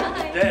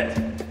 Hi.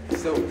 Dead.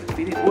 So,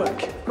 did it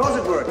work? Of course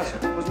it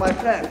worked. It was my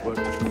plan. It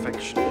worked to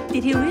perfection.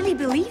 Did he really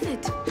believe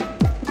it?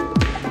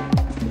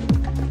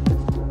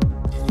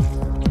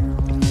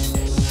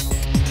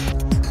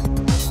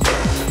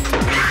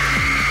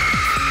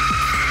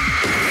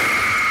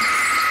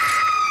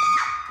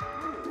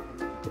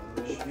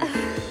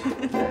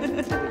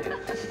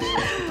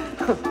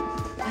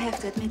 I have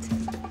to admit,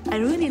 I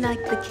really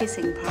liked the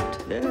kissing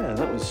part. Yeah,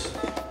 that was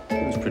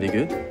pretty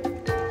good.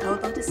 How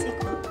about the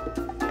sequel?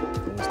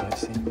 Always like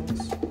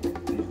sequels.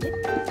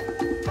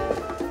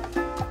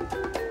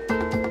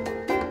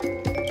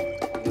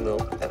 You know,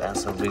 that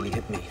asshole really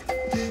hit me.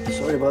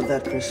 Sorry about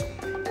that, Chris.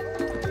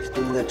 He's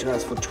doing that to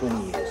us for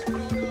 20 years.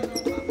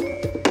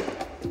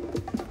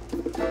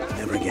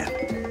 Never again.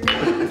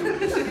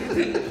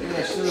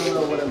 I still don't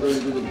know what I'm going to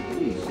do with the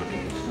police.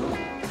 No.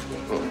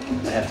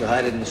 I have to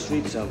hide it in the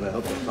street somewhere. I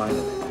hope they find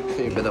it.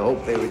 You better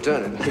hope they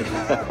return it.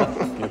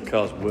 Your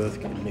car's worth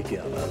getting Mickey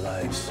out of our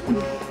lives.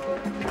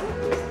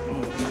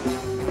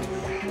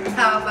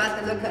 How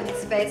about the look on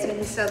his face when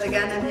he saw the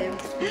gun on him?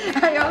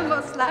 I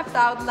almost laughed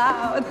out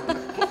loud.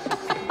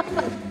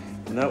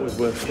 And that was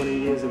worth 20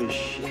 years of his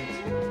shit.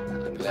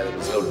 I'm glad it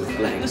was loaded with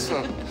blanks.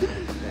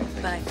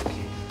 Bye.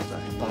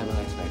 Bye,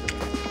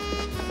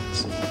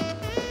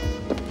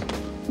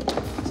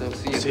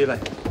 See you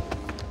later.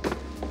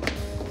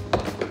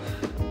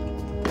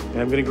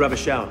 I'm gonna grab a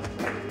shower.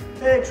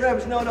 Hey,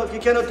 Travis, no, you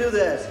cannot do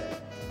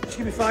that. Just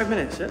give me 5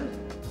 minutes, huh?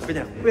 I'll be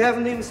down. We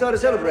haven't even started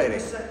celebrating.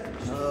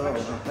 Oh,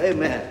 hey,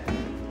 man.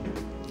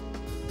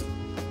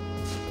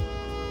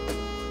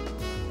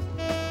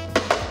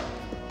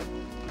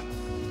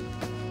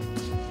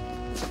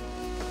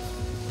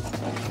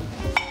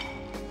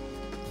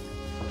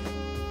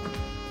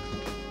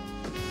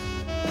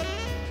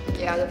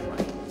 Get out of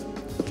line.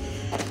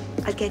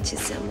 I'll get you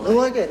some more. Oh,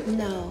 I get it.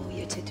 No,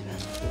 you're too drunk.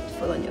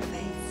 Full on your face.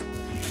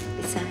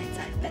 Besides,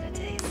 I have better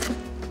taste.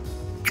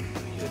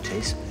 Your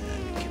taste?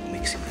 You keep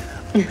mixing that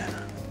up. Better.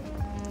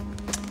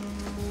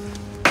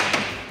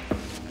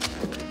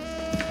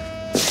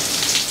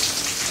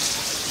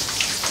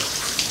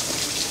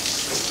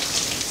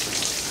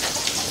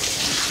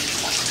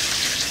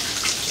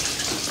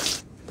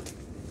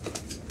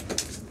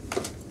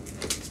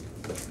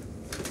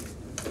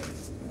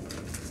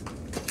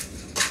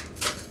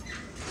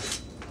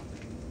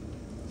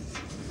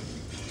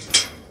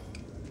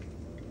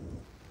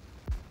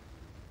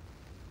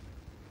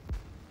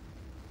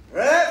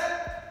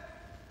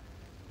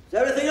 Is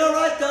everything all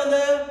right down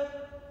there?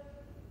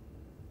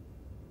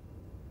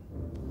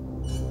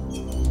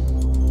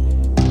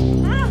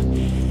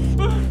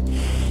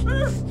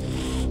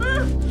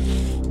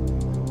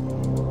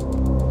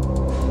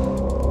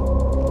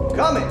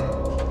 Coming.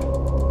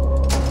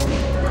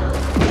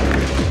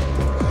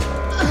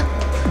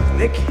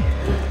 Mickey.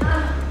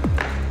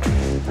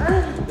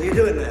 What are you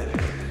doing there?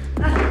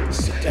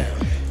 Sit down.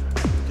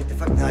 Get the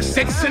fuck down. I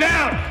said sit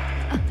down!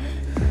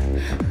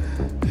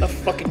 Enough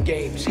fucking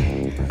games.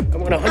 I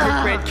want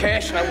 100 grand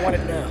cash and I want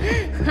it now.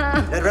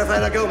 Let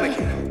Rafaella go,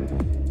 Mickey.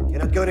 You're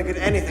not going to get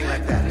anything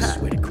like that. I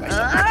swear to Christ,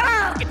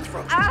 I'll fucking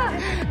throw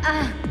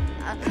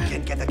You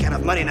can't get that kind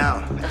of money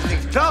now.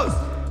 Everything's closed.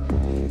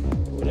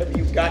 whatever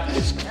you got in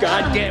this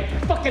goddamn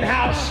fucking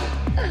house.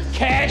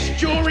 Cash,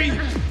 jewelry.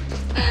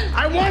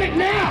 I want it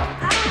now!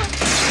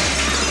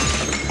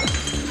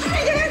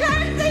 You're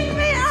gonna take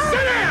me out!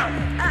 Sit down!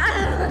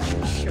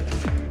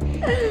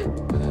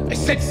 I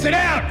said sit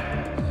down!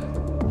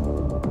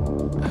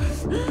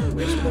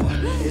 Where's more?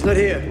 He's not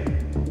here.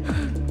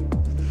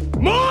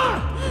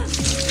 More!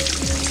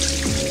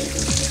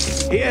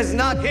 He is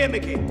not here,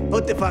 Mickey.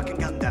 Put the fucking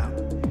gun down.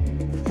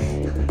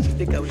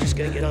 You think I was just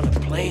gonna get on a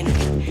plane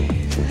and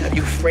have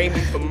you frame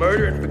me for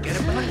murder and forget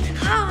about it?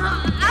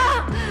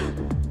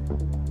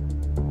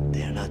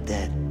 They're not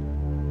dead.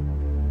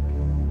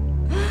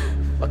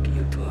 What are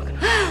you talking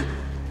about?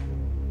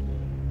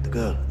 The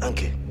girl,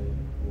 Anke,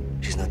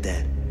 she's not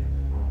dead.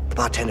 The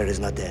bartender is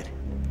not dead.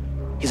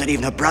 He's not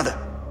even her brother.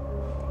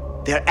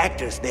 They're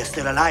actors. They're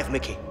still alive,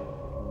 Mickey.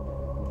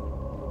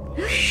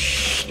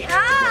 Shit.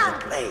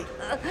 Play.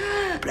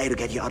 Play to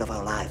get you out of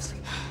our lives.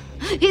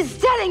 He's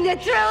telling the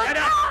truth! Shut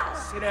up!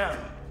 Sit down.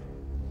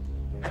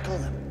 I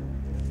told them.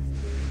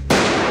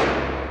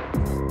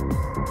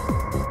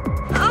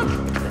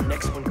 The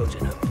next one goes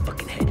in her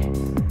fucking head.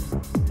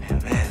 Hey,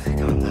 man,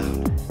 calm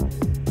down.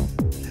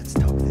 Let's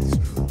talk this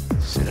through.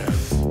 Sit down.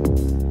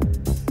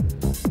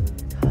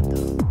 Calm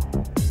down.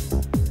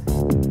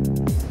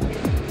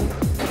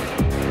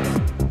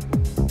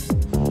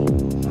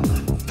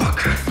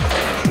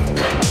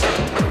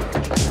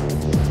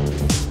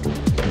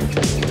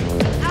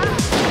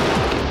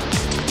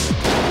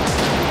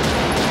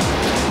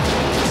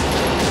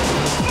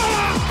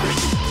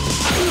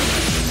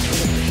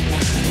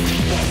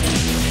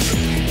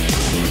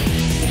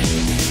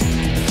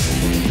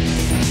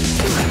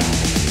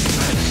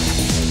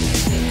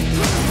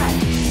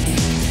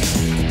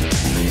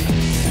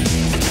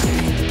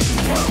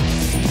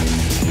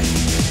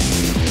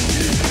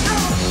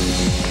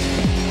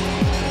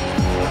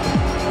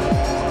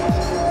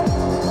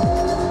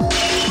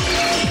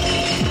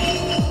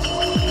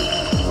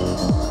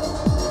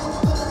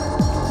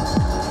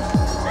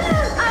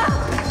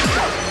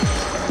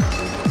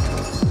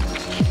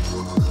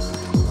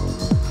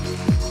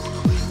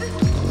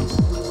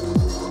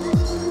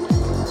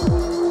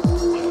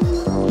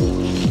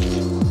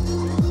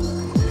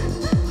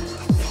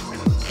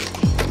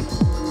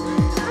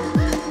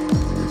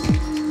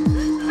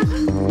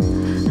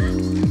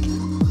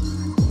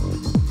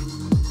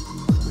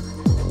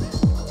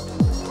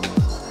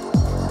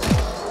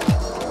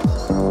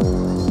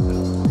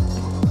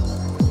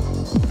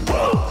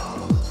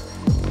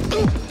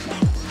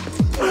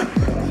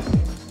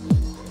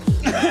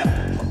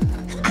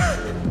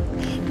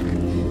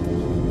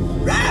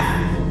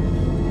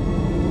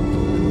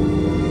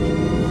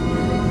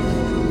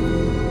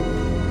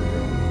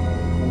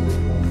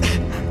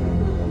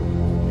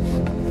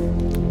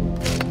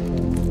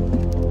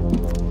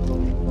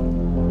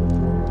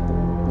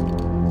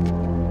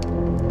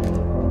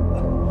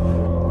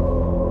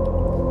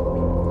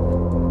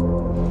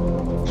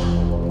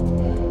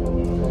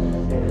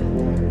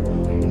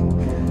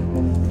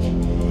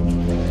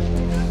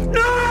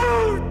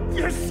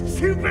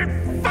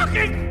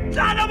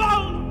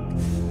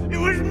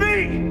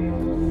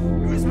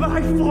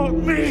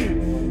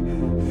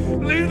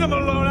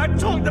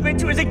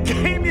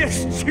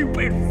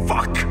 Stupid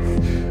fuck!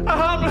 A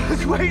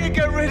harmless way to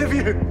get rid of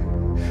you!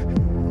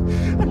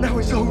 Now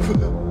it's over.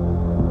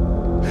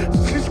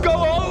 Just go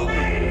home.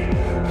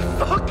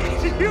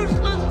 Fucking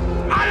useless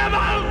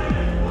animal!